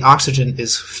 all of the oxygen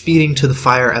is feeding to the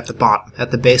fire at the bottom,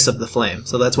 at the base of the flame.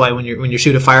 So that's why when you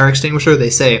shoot a fire extinguisher, they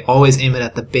say always aim it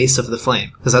at the base of the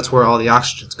flame, because that's where all the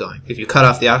oxygen's going. If you cut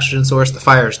off the oxygen source, the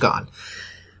fire's gone.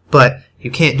 But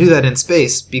you can't do that in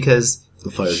space because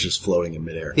the fire's just floating in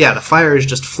midair. Yeah, the fire is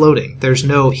just floating. There's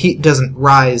no heat, doesn't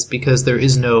rise because there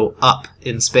is no up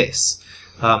in space.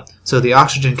 So the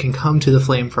oxygen can come to the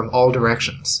flame from all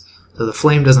directions. So the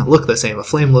flame doesn't look the same. A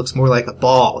flame looks more like a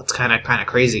ball. It's kind of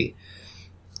crazy.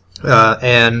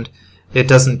 And it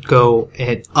doesn't go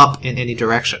up in any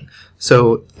direction.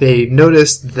 So they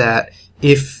noticed that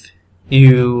if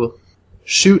you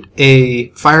shoot a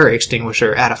fire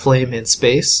extinguisher at a flame in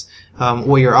space,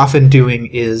 what you're often doing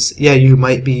is, you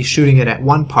might be shooting it at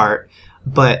one part,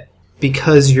 but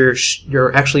because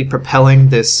you're actually propelling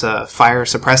this fire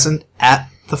suppressant at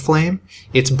the flame,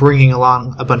 it's bringing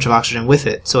along a bunch of oxygen with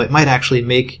it, so it might actually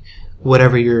make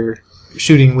whatever you're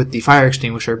shooting with the fire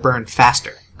extinguisher burn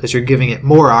faster, because you're giving it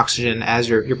more oxygen as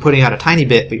you're putting out a tiny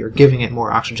bit, but you're giving it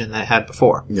more oxygen than it had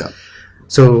before. Yeah.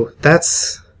 So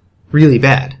that's really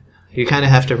bad. You kind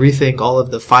of have to rethink all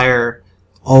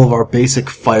of our basic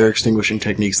fire extinguishing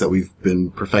techniques that we've been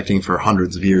perfecting for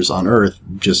hundreds of years on Earth.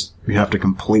 You have to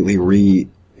completely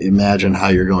reimagine how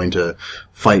you're going to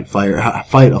fight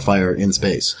a fire in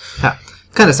space. Yeah.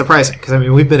 Kind of surprising, because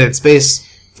we've been in space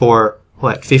for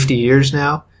 50 years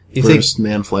now. First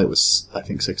manned flight was, I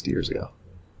think, 60 years ago.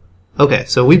 Okay,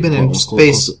 so we've been in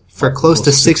space for close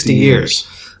to 60 years.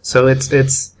 So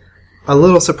it's a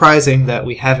little surprising that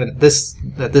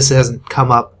this hasn't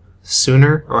come up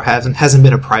sooner, or hasn't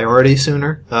been a priority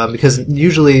sooner, because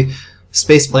usually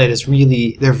spaceflight is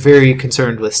they're very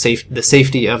concerned with the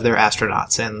safety of their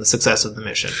astronauts and the success of the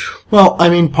mission. Well,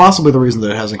 possibly the reason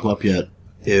that it hasn't come up yet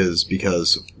is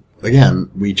because,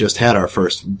 again, we just had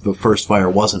the first fire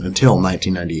wasn't until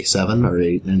 1997 or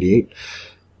 98.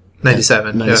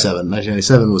 97.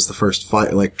 1997 was the first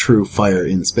true fire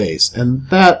in space. And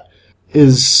that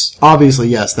is, obviously,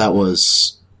 yes, that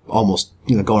was almost,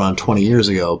 going on 20 years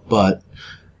ago, but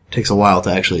it takes a while to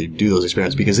actually do those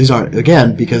experiments, because these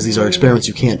are experiments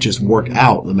you can't just work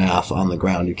out the math on the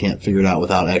ground. You can't figure it out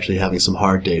without actually having some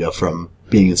hard data from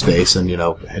being in space, and,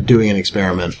 doing an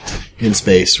experiment in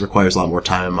space requires a lot more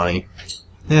time and money.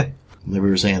 Yeah. Like we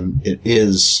were saying, it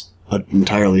is an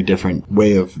entirely different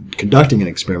way of conducting an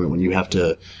experiment when you have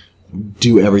to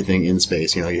do everything in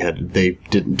space.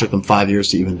 It took them 5 years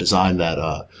to even design that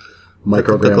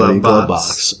microgravity glove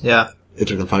box. Yeah. It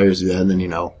took them 5 years to do that, and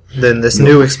then, Then this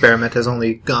new experiment has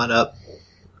only gone up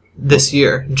this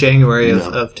year, January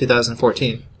of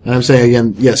 2014. And I'm saying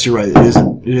again, yes, you're right.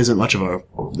 It isn't much of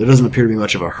there doesn't appear to be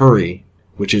much of a hurry,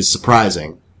 which is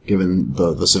surprising given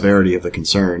the severity of the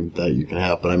concern that you can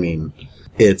have. But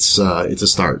it's a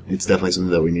start. It's definitely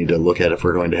something that we need to look at if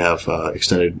we're going to have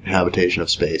extended habitation of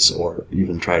space, or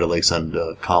even try to send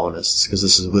colonists, because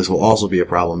this will also be a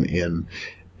problem in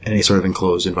any sort of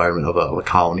enclosed environment of a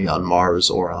colony on Mars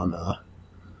or on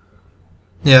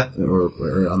Yeah, or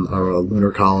on a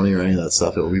lunar colony or any of that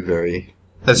stuff. It will be very...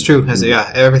 that's true. Because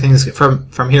everything's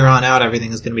from here on out.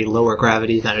 Everything is going to be lower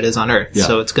gravity than it is on Earth, Yeah.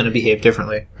 so it's going to behave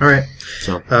differently. All right.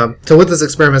 So So what this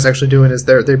experiment's actually doing is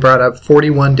they brought up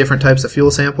 41 different types of fuel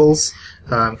samples: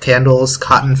 candles,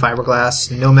 cotton,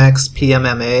 fiberglass, Nomex,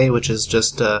 PMMA, which is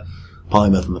just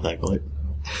polymethylmethacrylate.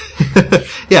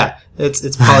 yeah, it's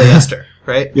polyester,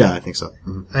 right? Yeah, I think so.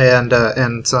 Mhm.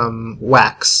 And some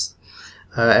wax,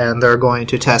 and they're going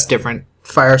to test different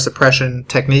fire suppression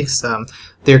techniques.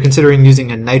 They're considering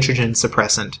using a nitrogen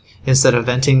suppressant instead of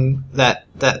venting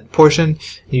that portion.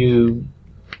 You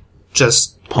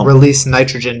just Pump. release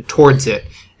nitrogen towards it,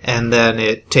 and then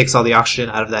it takes all the oxygen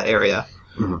out of that area.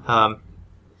 Mhm.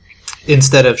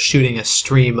 Instead of shooting a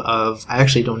stream of, I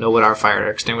actually don't know what our fire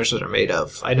extinguishers are made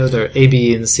of. I know they're A,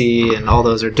 B, and C, and all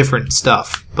those are different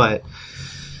stuff, but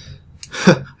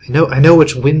I know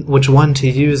which one to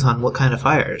use on what kind of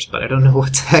fires, but I don't know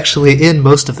what's actually in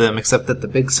most of them, except that the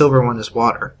big silver one is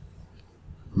water.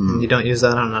 And you don't use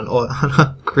that on on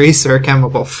a grease or a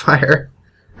chemical fire,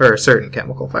 or certain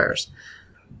chemical fires.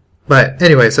 But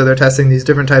anyway, so they're testing these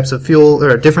different types of fuel,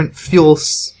 or different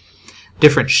fuels,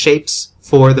 different shapes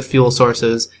for the fuel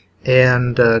sources,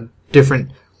 and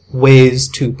different ways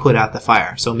to put out the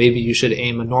fire. So maybe you should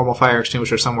aim a normal fire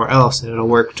extinguisher somewhere else, and it'll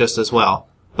work just as well.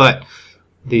 But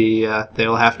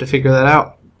they'll have to figure that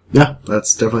out. Yeah,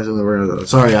 that's definitely something we're going to...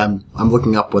 Sorry, I'm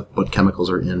looking up what chemicals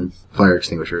are in fire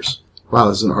extinguishers. Wow,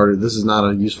 this is not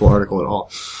a useful article at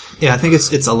all. Yeah, I think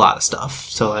it's a lot of stuff,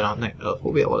 so I don't know if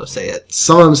we'll be able to say it.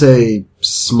 Some of them say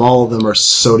small of them are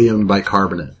sodium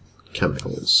bicarbonate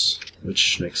chemicals,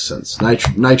 which makes sense.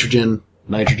 Nitrogen,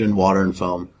 water, and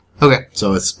foam. Okay.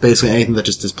 So it's basically anything that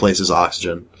just displaces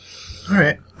oxygen. All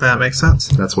right. That makes sense.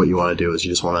 That's what you want to do, is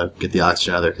you just want to get the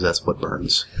oxygen out of there because that's what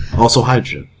burns. Also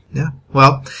hydrogen. Yeah.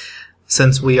 Well,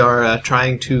 since we are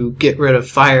trying to get rid of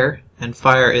fire, and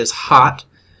fire is hot,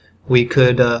 we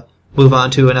could move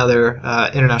on to another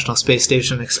International Space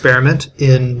Station experiment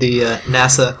in the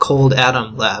NASA Cold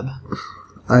Atom Lab.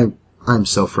 I'm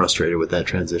so frustrated with that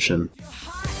transition.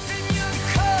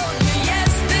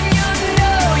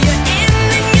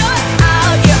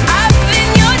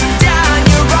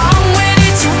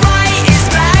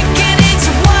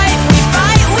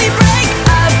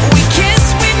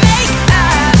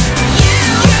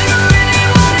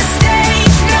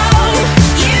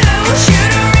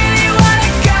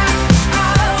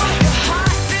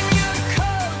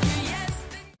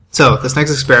 So, this next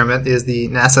experiment is the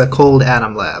NASA Cold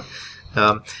Atom Lab.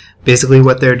 Basically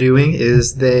what they're doing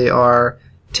is they are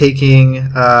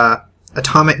taking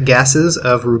atomic gases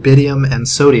of rubidium and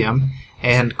sodium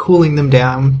and cooling them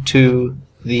down to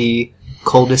the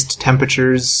coldest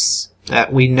temperatures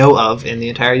that we know of in the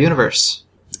entire universe.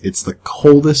 It's the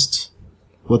coldest...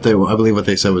 I believe what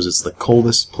they said was it's the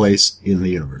coldest place in the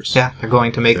universe. Yeah, they're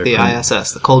going to make the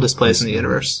ISS the coldest place in the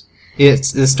universe.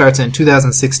 This starts in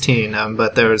 2016,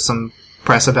 but there was some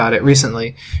press about it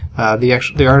recently.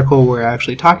 The article we're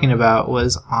actually talking about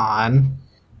was on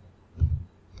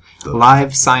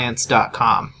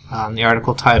livescience.com. The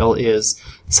article title is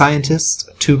 "Scientists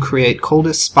to Create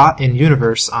Coldest Spot in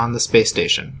Universe on the Space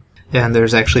Station." And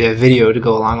there's actually a video to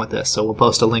go along with this, so we'll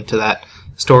post a link to that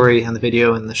story and the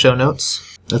video in the show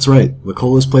notes. That's right. The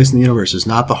coldest place in the universe is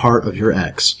not the heart of your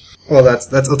ex. Well,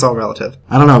 that's all relative.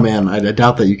 I don't know, man. I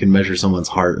doubt that you can measure someone's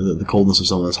heart, the coldness of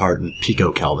someone's heart in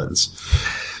picokelvins.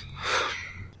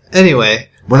 Anyway.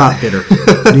 We're not bitter.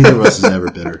 Neither of us is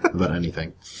ever bitter about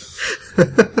anything.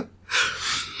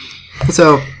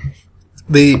 So,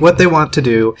 what they want to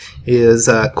do is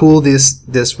cool this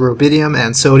rubidium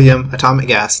and sodium atomic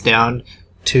gas down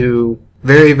to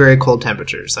very, very cold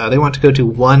temperatures. They want to go to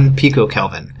 1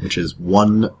 picokelvin. Which is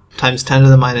 1 times 10 to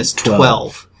the minus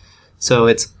 12. So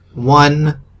it's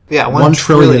 1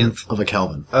 trillionth of a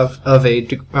Kelvin. Of a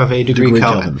degree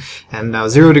Kelvin. And now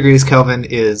 0 degrees Kelvin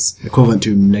is equivalent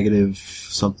to negative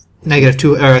something.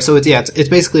 -2, so it's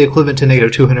basically equivalent to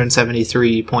negative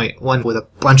 273.1 with a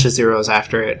bunch of zeros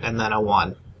after it, and then a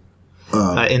 1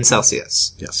 in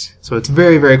Celsius. Yes. So it's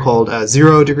very, very cold.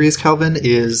 0 degrees Kelvin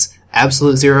is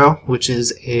absolute zero, which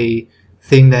is a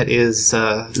thing that is...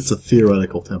 it's a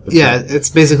theoretical temperature. Yeah, it's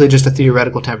basically just a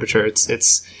theoretical temperature.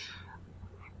 It's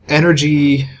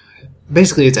energy...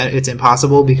 Basically, it's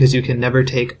impossible because you can never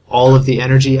take all of the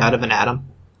energy out of an atom.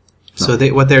 So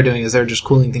what they're doing is they're just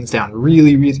cooling things down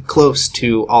really, really close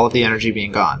to all of the energy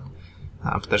being gone.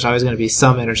 But there's always going to be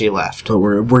some energy left. But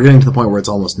we're getting to the point where it's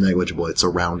almost negligible. It's a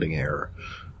rounding error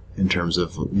in terms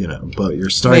of, but you're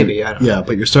starting... Maybe, I don't know. Yeah,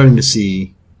 but you're starting to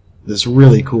see this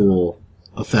really cool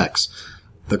effects.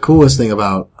 The coolest thing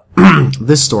about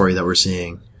this story that we're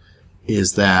seeing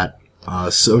is that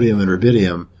sodium and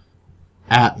rubidium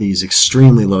at these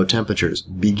extremely low temperatures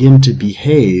begin to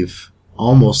behave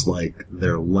almost like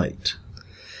they're light.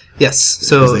 Yes.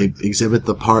 So they exhibit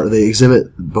both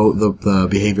the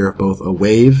behavior of both a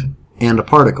wave and a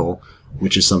particle,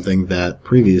 which is something that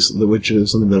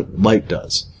light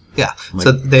does. yeah.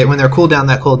 So when they're cooled down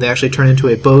that cold, they actually turn into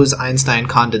a Bose-Einstein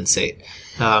condensate.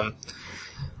 I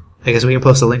guess we can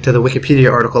post a link to the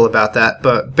Wikipedia article about that.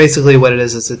 But basically, what it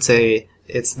is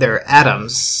they're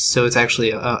atoms. So it's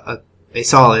actually a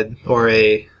solid, or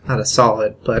not a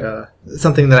solid, but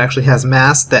something that actually has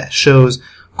mass that shows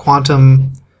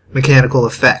quantum mechanical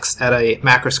effects at a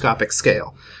macroscopic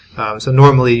scale. So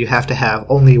normally you have to have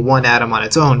only one atom on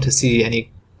its own to see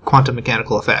any quantum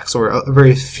mechanical effects, or a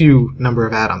very few number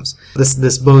of atoms.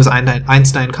 This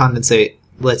Bose-Einstein condensate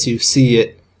lets you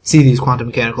see these quantum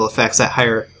mechanical effects at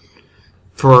higher,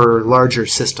 for larger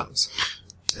systems.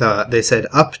 They said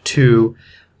up to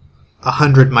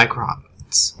 100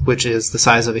 microns, which is the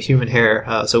size of a human hair,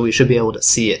 so we should be able to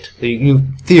see it.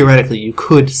 Theoretically, you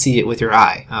could see it with your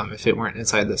eye, if it weren't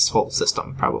inside this whole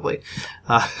system, probably.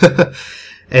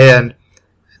 And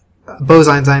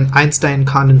Bose-Einstein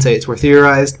condensates were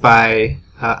theorized by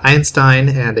Einstein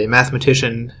and a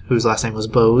mathematician whose last name was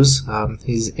Bose.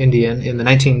 He's Indian, in the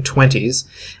 1920s.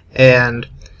 And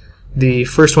the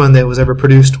first one that was ever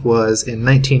produced was in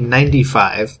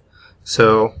 1995,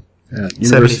 so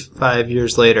 75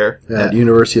 years later. At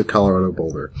University of Colorado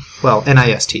Boulder. Well,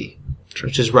 NIST,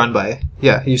 which is run by,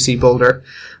 UC Boulder.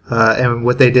 And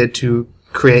what they did to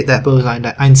create that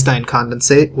Bose-Einstein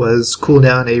condensate was cool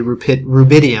down a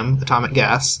rubidium atomic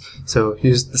gas, so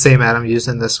use the same atom used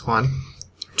in this one,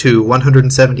 to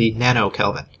 170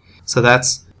 nanokelvin. So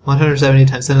that's 170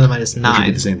 times 10 to the minus 9. Which would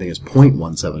be the same thing as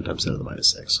 0.17 times 10 to the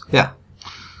minus 6. Yeah.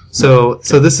 So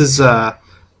this is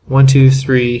 1, 2,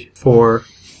 3, 4,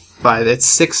 5. It's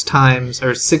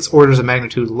 6 orders of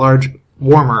magnitude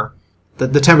warmer.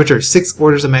 The temperature is 6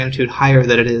 orders of magnitude higher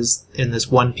than it is in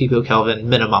this 1 picokelvin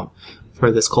minimum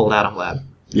for this cold atom lab.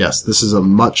 Yes, this is a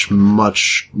much,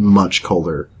 much, much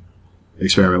colder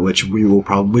experiment,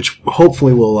 which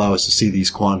hopefully will allow us to see these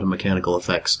quantum mechanical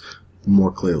effects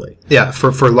more clearly. Yeah,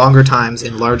 for longer times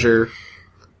in larger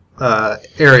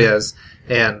areas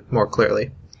and more clearly.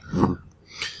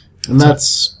 Mm-hmm. And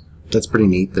that's pretty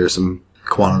neat. There's some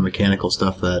quantum mechanical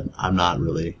stuff that I'm not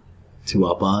really too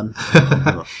up on.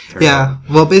 Yeah,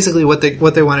 well, basically what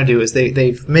they want to do is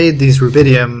they've made these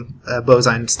rubidium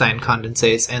Bose-Einstein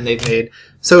condensates, and they've made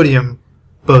sodium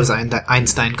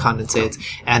Bose-Einstein condensates,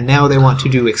 and now they want to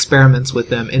do experiments with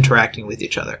them interacting with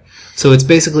each other. So it's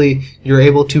basically you're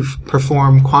able to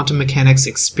perform quantum mechanics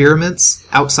experiments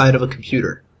outside of a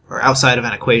computer, or outside of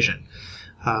an equation,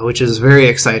 which is very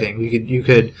exciting. You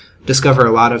could discover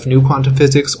a lot of new quantum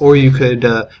physics, or you could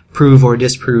prove or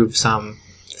disprove some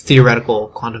theoretical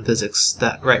quantum physics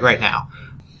that right now.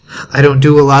 I don't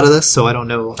do a lot of this, so I don't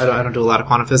know. I don't do a lot of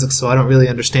quantum physics, so I don't really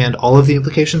understand all of the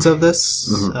implications of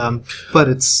this. Mm-hmm. But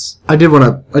it's. I did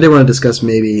want to discuss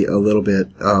maybe a little bit.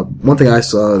 One thing I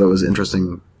saw that was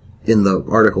interesting in the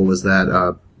article was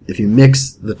that if you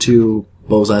mix the two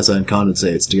Bose-Einstein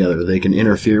condensates together, they can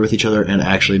interfere with each other and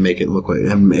actually make it look like,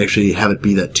 and actually have it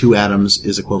be that 2 atoms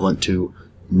is equivalent to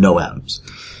no atoms.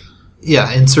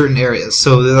 Yeah, in certain areas.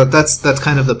 So that's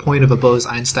kind of the point of a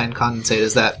Bose-Einstein condensate,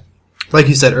 is that, like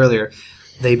you said earlier,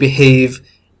 they behave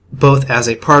both as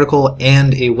a particle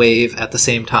and a wave at the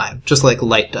same time, just like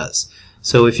light does.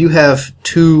 So if you have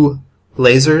 2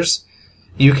 lasers,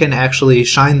 you can actually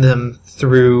shine them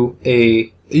through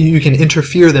you can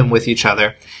interfere them with each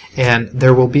other, and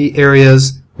there will be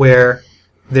areas where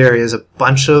there is a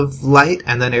bunch of light,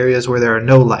 and then areas where there are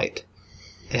no light.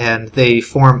 And they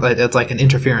form, it's like an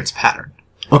interference pattern.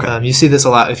 Okay. You see this a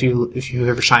lot if you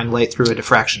ever shine light through a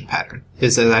diffraction pattern.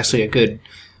 It's actually a good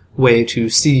way to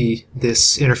see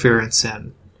this interference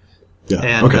and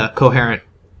coherent.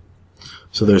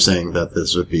 So they're saying that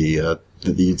this would be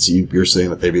you're saying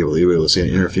that they'd be able to see an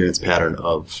interference pattern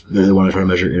of. They want to try to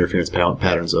measure interference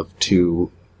patterns of 2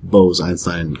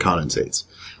 Bose-Einstein condensates.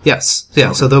 Yes. Yeah.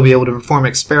 Okay. So they'll be able to perform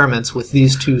experiments with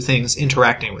these 2 things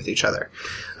interacting with each other.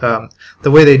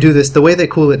 The way they do this, the way they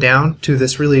cool it down to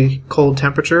this really cold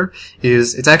temperature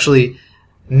is it's actually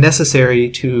necessary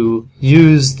to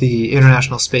use the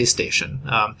International Space Station.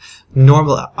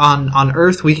 On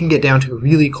Earth, we can get down to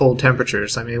really cold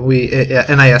temperatures. I mean, at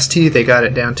NIST, they got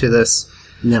it down to this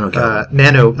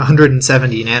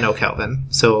 170 nanokelvin.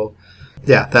 So,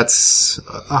 yeah, that's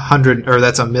 100, or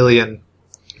that's a million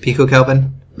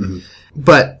picokelvin. Mm-hmm.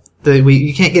 But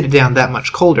you can't get it down that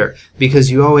much colder because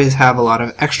you always have a lot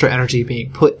of extra energy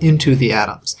being put into the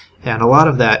atoms. And a lot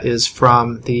of that is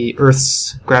from the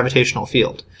Earth's gravitational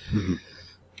field.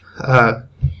 Mm-hmm.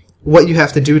 What you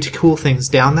have to do to cool things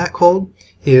down that cold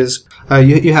is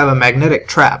you have a magnetic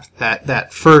trap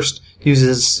that first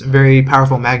uses very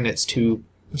powerful magnets to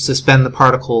suspend the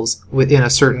particles within a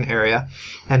certain area.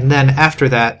 And then after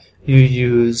that, you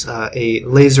use a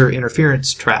laser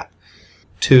interference trap.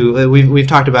 We've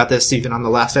talked about this even on the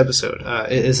last episode.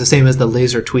 It's the same as the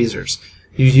laser tweezers.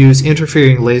 You use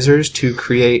interfering lasers to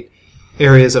create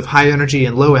areas of high energy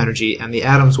and low energy, and the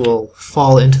atoms will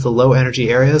fall into the low energy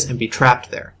areas and be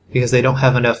trapped there because they don't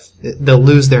have enough. They'll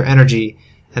lose their energy,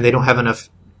 and they don't have enough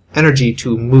energy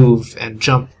to move and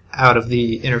jump out of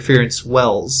the interference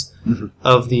wells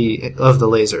of the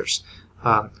lasers.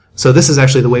 So this is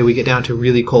actually the way we get down to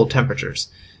really cold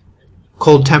temperatures.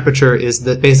 Cold temperature is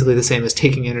basically the same as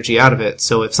taking energy out of it.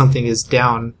 So if something is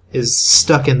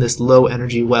stuck in this low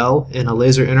energy well in a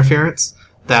laser interference,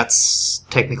 that's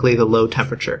technically the low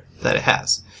temperature that it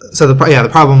has. So the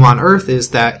problem on Earth is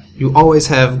that you always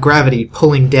have gravity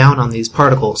pulling down on these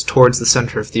particles towards the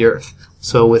center of the Earth.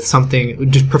 So with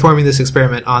just performing this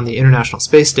experiment on the International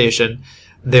Space Station,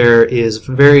 there is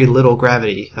very little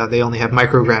gravity. They only have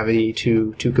microgravity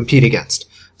to compete against.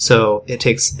 So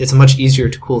it's much easier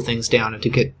to cool things down and to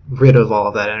get rid of all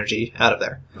of that energy out of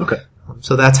there. Okay.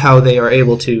 So that's how they are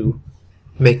able to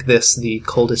make this the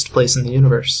coldest place in the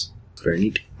universe. Very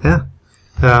neat. Yeah.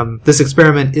 This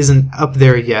experiment isn't up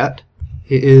there yet.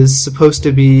 It is supposed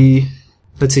to be...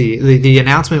 Let's see. The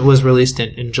announcement was released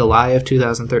in July of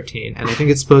 2013, and I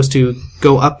think it's supposed to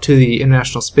go up to the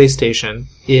International Space Station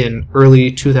in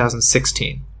early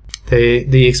 2016.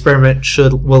 The experiment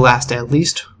will last at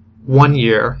least 1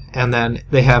 year, and then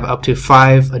they have up to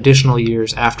 5 additional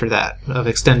years after that of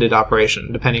extended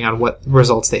operation, depending on what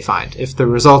results they find. If the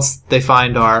results they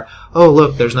find are, oh,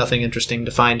 look, there's nothing interesting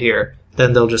to find here,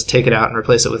 then they'll just take it out and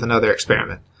replace it with another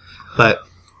experiment.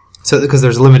 Because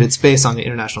there's limited space on the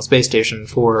International Space Station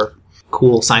for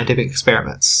cool scientific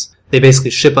experiments. They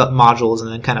basically ship up modules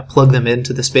and then kind of plug them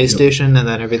into the space station, and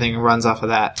then everything runs off of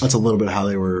that. That's a little bit how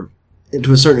they were...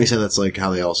 To a certain extent, that's like how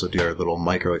they also do their little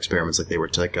micro experiments, like they were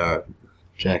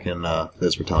Jack and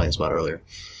Liz were telling us about earlier.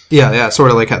 Yeah, sort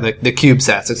of like how the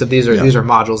CubeSats, except these are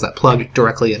modules that plug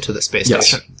directly into the space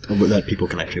station. That people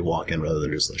can actually walk in rather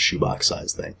than just a shoebox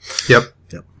size thing. Yep.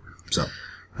 So,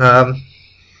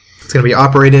 it's going to be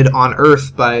operated on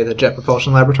Earth by the Jet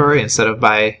Propulsion Laboratory instead of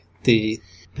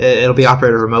it'll be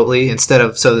operated remotely so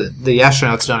the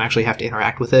astronauts don't actually have to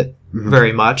interact with it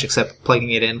very much, except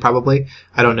plugging it in probably.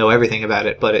 I don't know everything about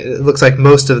it, but it looks like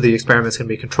most of the experiments can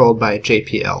be controlled by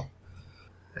JPL.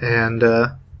 And,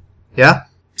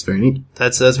 it's very neat.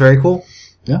 That's very cool.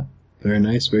 Yeah. Very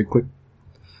nice, very quick.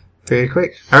 Very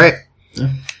quick. Alright.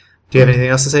 Yeah. Do you have anything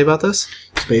else to say about this?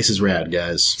 Space is rad,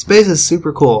 guys. Space is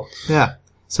super cool. Yeah.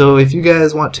 So if you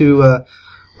guys want to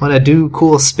do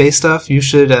cool space stuff, you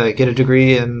should get a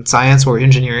degree in science or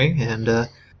engineering, and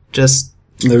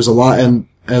There's a lot, and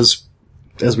as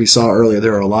we saw earlier,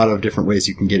 there are a lot of different ways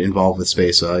you can get involved with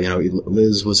space.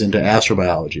 Liz was into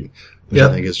astrobiology, which I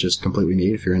think is just completely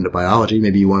neat. If you're into biology,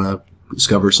 maybe you want to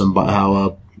discover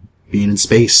how being in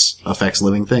space affects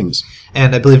living things.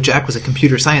 And I believe Jack was a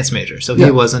computer science major, so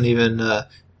he wasn't even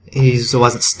he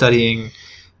wasn't studying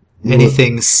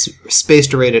anything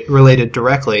space related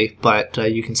directly, but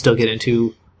you can still get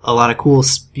into a lot of cool.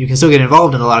 You can still get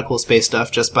involved in a lot of cool space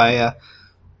stuff just by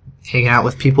hanging out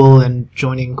with people and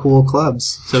joining cool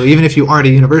clubs. So even if you aren't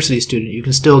a university student, you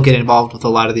can still get involved with a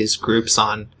lot of these groups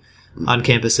on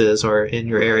campuses or in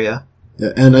your area.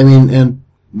 Yeah, and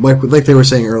like they were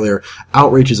saying earlier,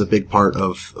 outreach is a big part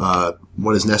of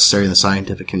what is necessary in the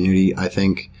scientific community. I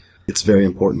think it's very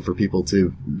important for people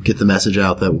to get the message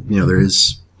out that there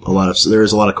is a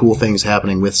lot of cool things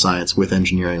happening with science, with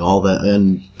engineering, all that,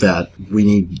 and that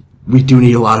we do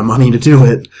need a lot of money to do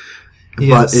it.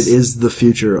 Yes. But it is the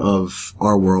future of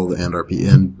our world and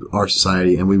our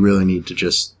society, and we really need to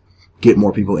just get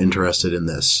more people interested in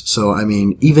this. So,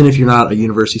 even if you're not a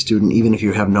university student, even if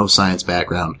you have no science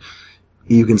background,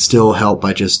 you can still help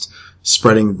by just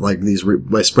spreading around these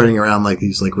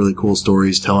really cool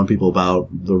stories, telling people about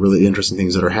the really interesting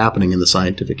things that are happening in the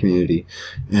scientific community,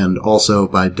 and also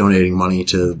by donating money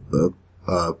to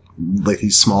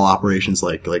these small operations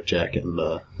like Jack and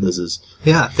Liz's.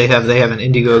 Yeah, they have an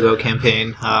Indiegogo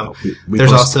campaign.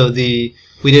 There's also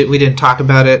we didn't talk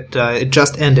about it. It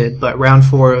just ended, but round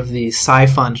 4 of the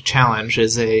Sci-Fund Challenge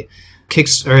is a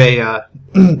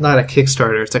not a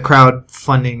Kickstarter. It's a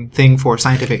crowdfunding thing for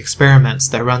scientific experiments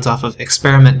that runs off of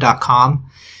experiment.com.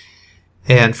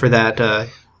 And for that,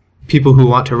 people who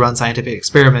want to run scientific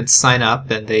experiments sign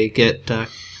up, and they get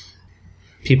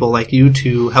people like you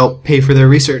to help pay for their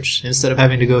research instead of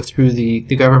having to go through the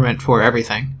government for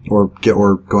everything. Or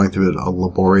going through a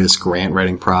laborious grant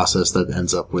writing process that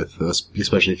ends up with,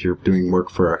 especially if you're doing work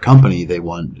for a company, they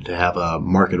want to have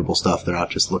marketable stuff. They're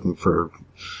not just looking for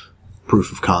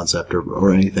proof of concept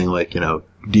or anything like,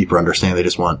 deeper understanding. They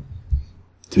just want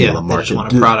to market. They just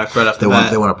want a product right off the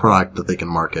bat. They want a product that they can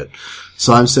market.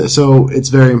 So it's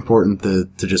very important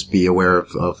to just be aware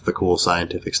of the cool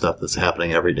scientific stuff that's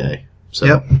happening every day.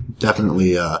 So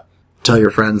definitely tell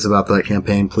your friends about that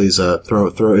campaign. Please throw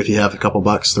if you have a couple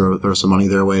bucks, throw some money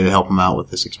their way to help them out with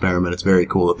this experiment. It's very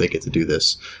cool that they get to do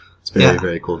this. It's very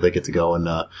very cool that they get to go and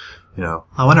I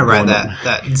want to ride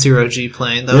that 0G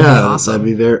plane. That would be awesome. That'd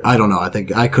be very. I don't know. I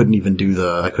think I couldn't even do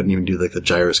like the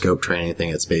gyroscope training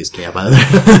thing at space camp either.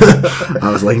 I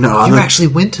was like, no. You actually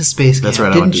went to space camp. That's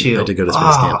right. Didn't you? I did go to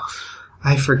space camp.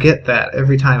 I forget that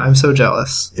every time. I'm so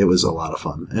jealous. It was a lot of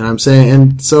fun. And I'm saying,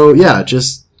 and so, yeah,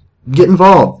 just get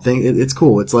involved. It's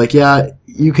cool. It's like, yeah,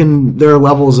 you can, there are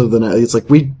levels of it's like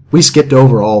we skipped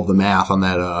over all of the math on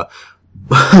that,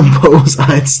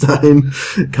 Bose-Einstein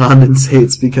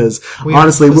condensates because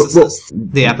honestly,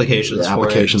 the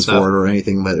applications for it or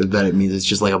anything that it means, it's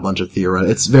just like a bunch of theoretical.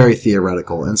 It's very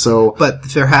theoretical, and so. But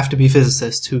there have to be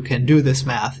physicists who can do this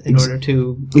math in order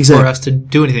for us to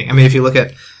do anything. I mean, if you look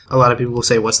at, a lot of people will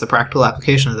say, what's the practical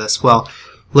application of this? Well,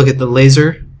 look at the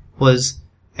laser.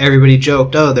 Everybody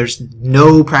joked, there's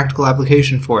no practical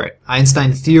application for it.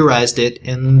 Einstein theorized it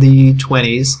in the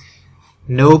 20s.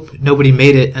 Nope, nobody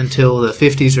made it until the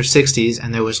 50s or 60s,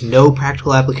 and there was no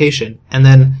practical application. And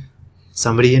then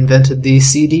somebody invented the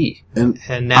CD.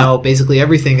 And now basically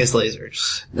everything is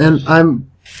lasers. And I'm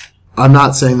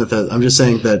not saying that I'm just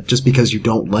saying that just because you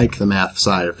don't like the math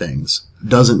side of things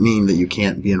doesn't mean that you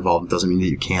can't be involved. It doesn't mean that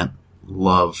you can't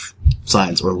love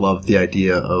science or love the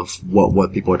idea of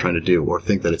what people are trying to do or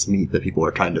think that it's neat that people are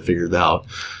trying to figure out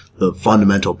the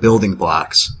fundamental building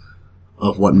blocks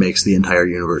of what makes the entire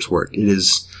universe work. It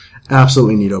is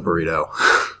absolutely neato burrito.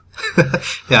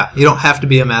 Yeah, you don't have to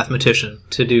be a mathematician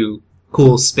to do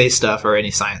cool space stuff or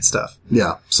any science stuff.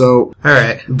 Yeah. So. All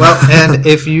right. Well, and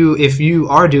if you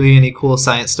are doing any cool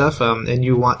science stuff, and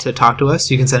you want to talk to us,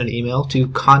 you can send an email to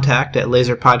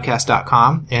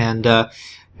contact@laserpodcast.com, and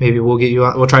maybe we'll get you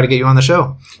on. We'll try to get you on the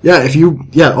show. Yeah.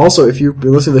 Also, if you're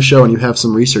listening to the show and you have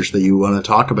some research that you want to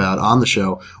talk about on the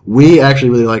show, we actually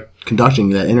really like conducting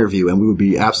that interview, and we would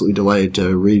be absolutely delighted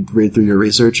to read through your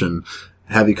research and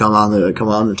have you come on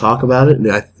and talk about it.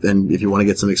 And if you want to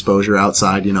get some exposure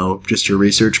outside, just your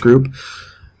research group,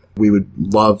 we would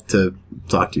love to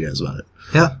talk to you guys about it.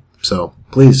 Yeah. So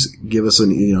please give us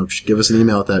an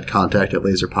email at that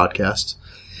contact@laserpodcast,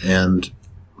 and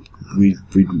we'd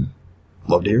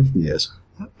love to hear from you guys.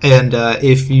 And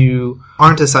if you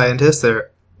aren't a scientist,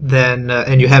 then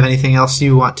and you have anything else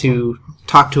you want to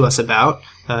talk to us about,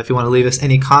 if you want to leave us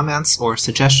any comments or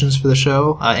suggestions for the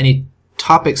show, any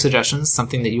topic suggestions,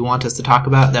 something that you want us to talk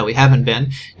about that we haven't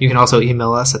been, you can also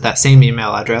email us at that same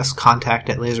email address,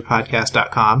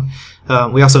 contact@laserpodcast.com.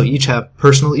 We also each have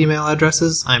personal email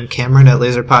addresses. I'm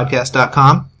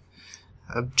Cameron@laserpodcast.com.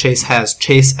 Chase has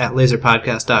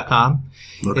Chase@laserpodcast.com.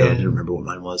 Look, I don't remember what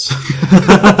mine was.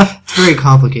 It's very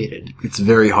complicated. It's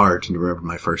very hard to remember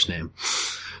my first name.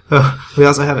 We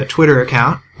also have a Twitter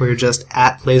account. We're just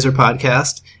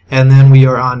 @LaserPodcast. And then we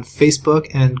are on Facebook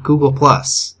and Google+.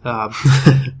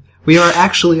 We are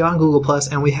actually on Google+,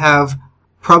 and we have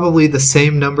probably the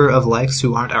same number of likes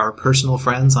who aren't our personal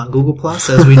friends on Google+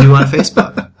 as we do on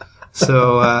Facebook.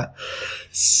 So,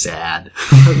 sad.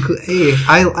 Hey,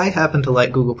 I happen to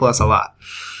like Google+ a lot.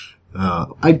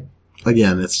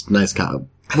 Again, it's nice.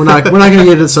 We're not going to get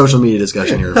into the social media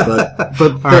discussion here,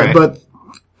 but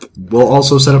we'll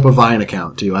also set up a Vine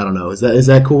account too. I don't know. Is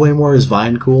that cool anymore? Is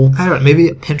Vine cool? I don't know. Maybe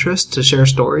Pinterest to share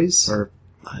stories. Or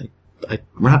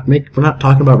we're not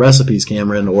talking about recipes,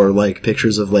 Cameron, or like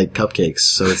pictures of like cupcakes.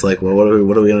 So it's like, well, what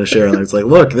are we going to share? And it's like,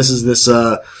 look, this is this.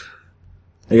 I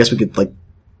guess we could like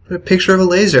a picture of a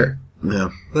laser.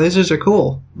 Yeah, lasers are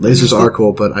cool. Lasers are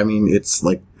cool, but I mean, it's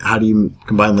like, how do you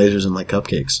combine lasers and like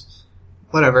cupcakes?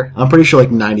 Whatever. I'm pretty sure like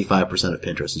 95% of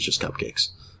Pinterest is just cupcakes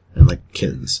and like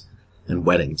kittens and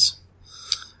weddings.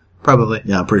 Probably.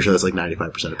 Yeah, I'm pretty sure that's like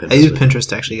 95% of Pinterest. I use Pinterest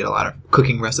to actually get a lot of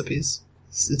cooking recipes.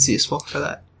 It's useful for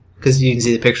that. Because you can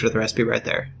see the picture of the recipe right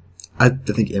there. I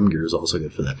think Imgur is also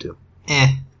good for that too.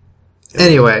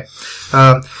 Anyway,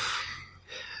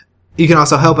 you can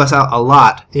also help us out a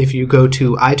lot if you go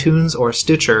to iTunes or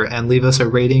Stitcher and leave us a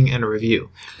rating and a review.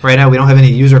 Right now, we don't have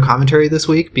any user commentary this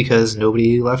week because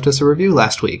nobody left us a review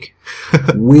last week.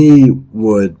 We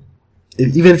would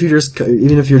even if you're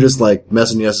just like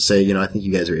messaging us to say, I think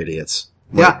you guys are idiots.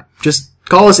 Yeah. Just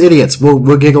call us idiots.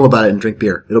 We'll giggle about it and drink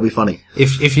beer. It'll be funny.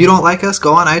 If you don't like us,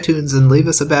 go on iTunes and leave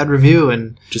us a bad review.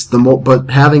 And just but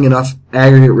having enough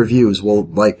aggregate reviews will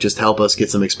just help us get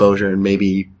some exposure and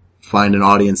maybe find an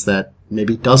audience that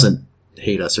maybe doesn't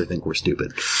hate us or think we're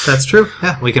stupid. That's true.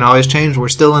 Yeah, we can always change. We're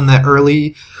still in that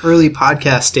early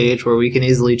podcast stage where we can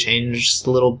easily change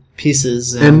the little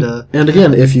pieces. And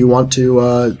again, if you want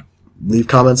to leave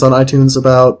comments on iTunes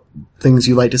about things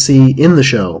you like to see in the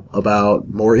show, about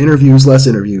more interviews, less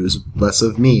of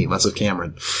me, less of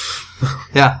Cameron.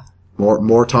 Yeah.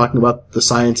 More talking about the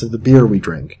science of the beer we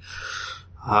drink.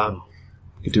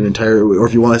 You could do an entire, or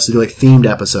if you want us to do themed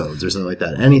episodes or something like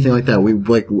that, anything like that.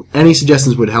 Any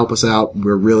suggestions would help us out.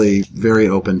 We're really very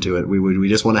open to it. We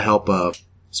just want to help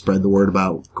spread the word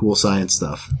about cool science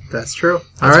stuff. That's true.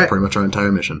 That's all right. Pretty much our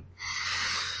entire mission.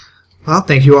 Well,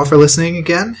 thank you all for listening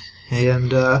again,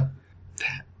 and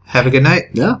have a good night.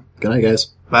 Yeah. Good night, guys.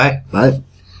 Bye. Bye.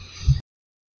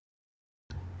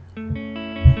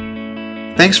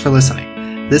 Thanks for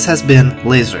listening. This has been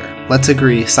Laser. Let's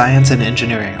agree science and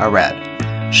engineering are rad.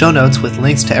 Show notes with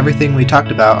links to everything we talked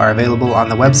about are available on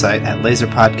the website at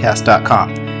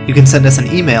laserpodcast.com. You can send us an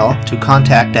email to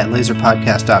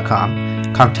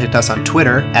contact@laserpodcast.com, contact us on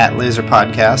Twitter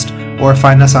 @laserpodcast, or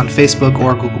find us on Facebook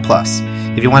or Google+.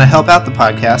 If you want to help out the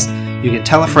podcast, you can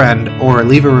tell a friend or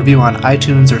leave a review on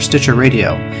iTunes or Stitcher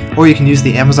Radio, or you can use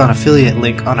the Amazon affiliate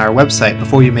link on our website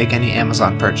before you make any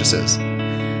Amazon purchases.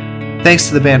 Thanks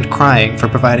to the band Crying for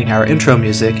providing our intro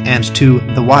music, and to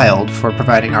The Wild for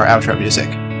providing our outro music.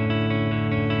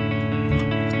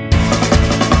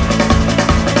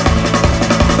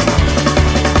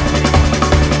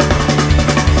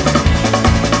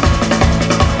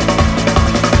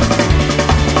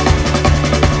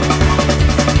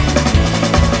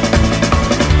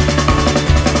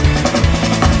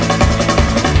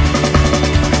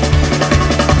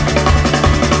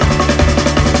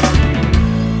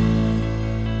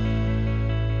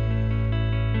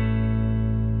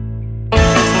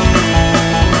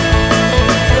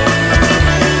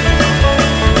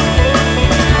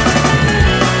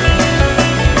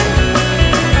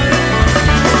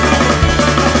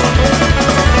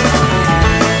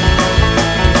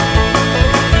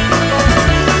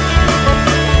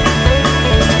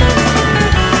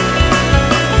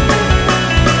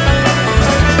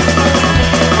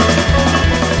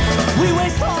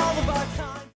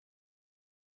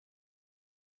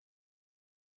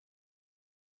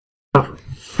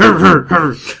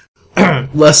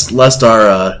 Lest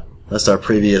our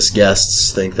previous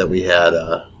guests think that we had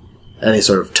any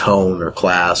sort of tone or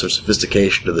class or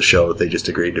sophistication to the show that they just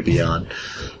agreed to be on.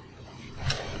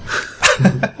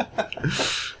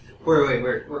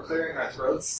 We're clearing our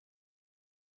throats.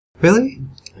 Really?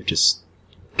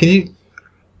 Can you?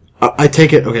 I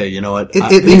take it. Okay, you know what?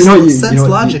 It makes sense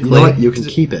logically. You know what? You can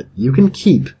keep it. You can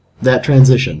keep that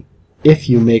transition if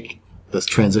you make this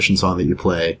transition song that you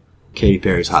play Katy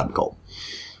Perry's "Hot and Cold."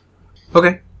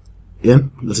 Okay.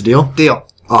 In? That's a deal? Deal.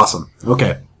 Awesome.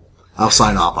 Okay. I'll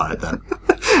sign off on it then.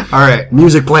 All right.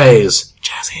 Music plays.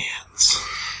 Jazz hands.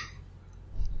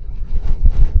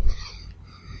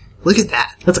 Look at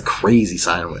that. That's a crazy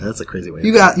sign. That's a crazy way.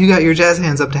 You got your jazz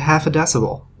hands up to half a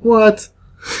decibel. What?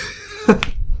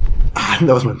 That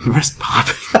was my wrist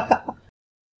popping.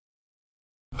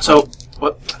 So,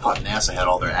 what? I thought NASA had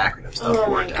all their acronym stuff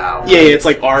worked out. Yeah, it's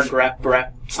like ARG, rep,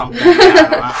 something.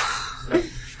 I don't know.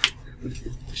 You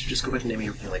should just go back and name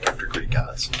everything after Greek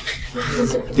gods.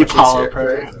 The Apollo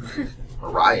program.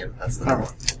 Orion, that's the number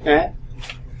one. Eh?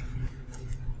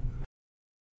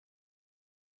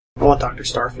 I want Dr.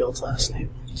 Starfield's last name.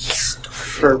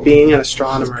 For being an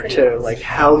astronomer, too.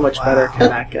 How much better can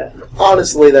that get?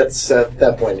 Honestly, that's at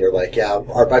that point you're like, yeah,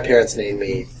 my parents named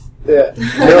me. Yeah.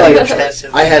 They're like,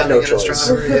 I had no choice.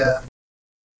 Yeah.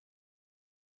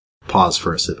 Pause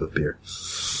for a sip of beer.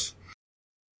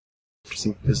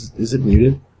 Is it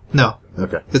muted? No.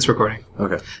 Okay. It's recording.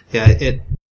 Okay. Yeah,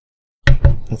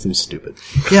 That seems stupid.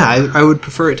 Yeah, I would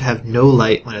prefer it to have no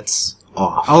light when it's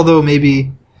off. Although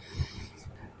maybe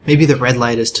the red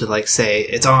light is to say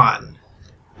it's on.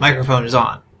 Microphone is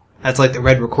on. That's like the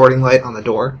red recording light on the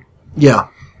door. Yeah.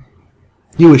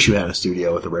 You wish you had a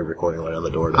studio with a red recording light on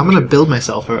the door. I'm going to build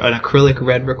myself an acrylic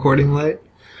red recording light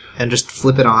and just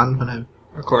flip it on when I'm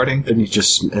recording. And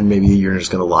maybe you're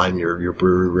just going to line your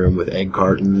brewery room with egg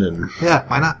carton and... Yeah,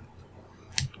 why not?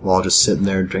 We'll all just sit in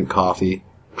there and drink coffee.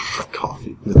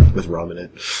 Coffee with rum in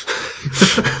it.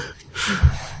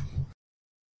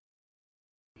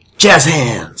 Jazz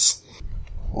hands!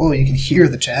 Oh, you can hear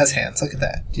the jazz hands. Look at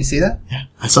that. Do you see that? Yeah,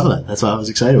 I saw that. That's why I was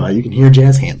excited about it. You can hear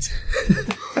jazz hands.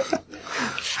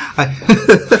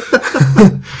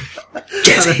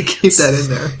 Jazz hands. Keep that in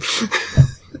there.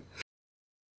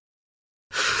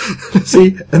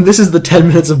 See, and this is the 10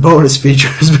 minutes of bonus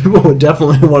features people would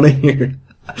definitely want to hear.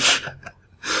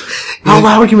 How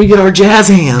loud can we get our jazz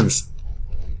hands?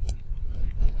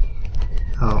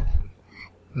 Oh.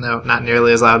 No, not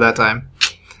nearly as loud that time.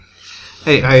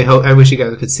 Hey, I wish you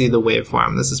guys could see the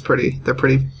waveform. They're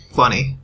pretty funny.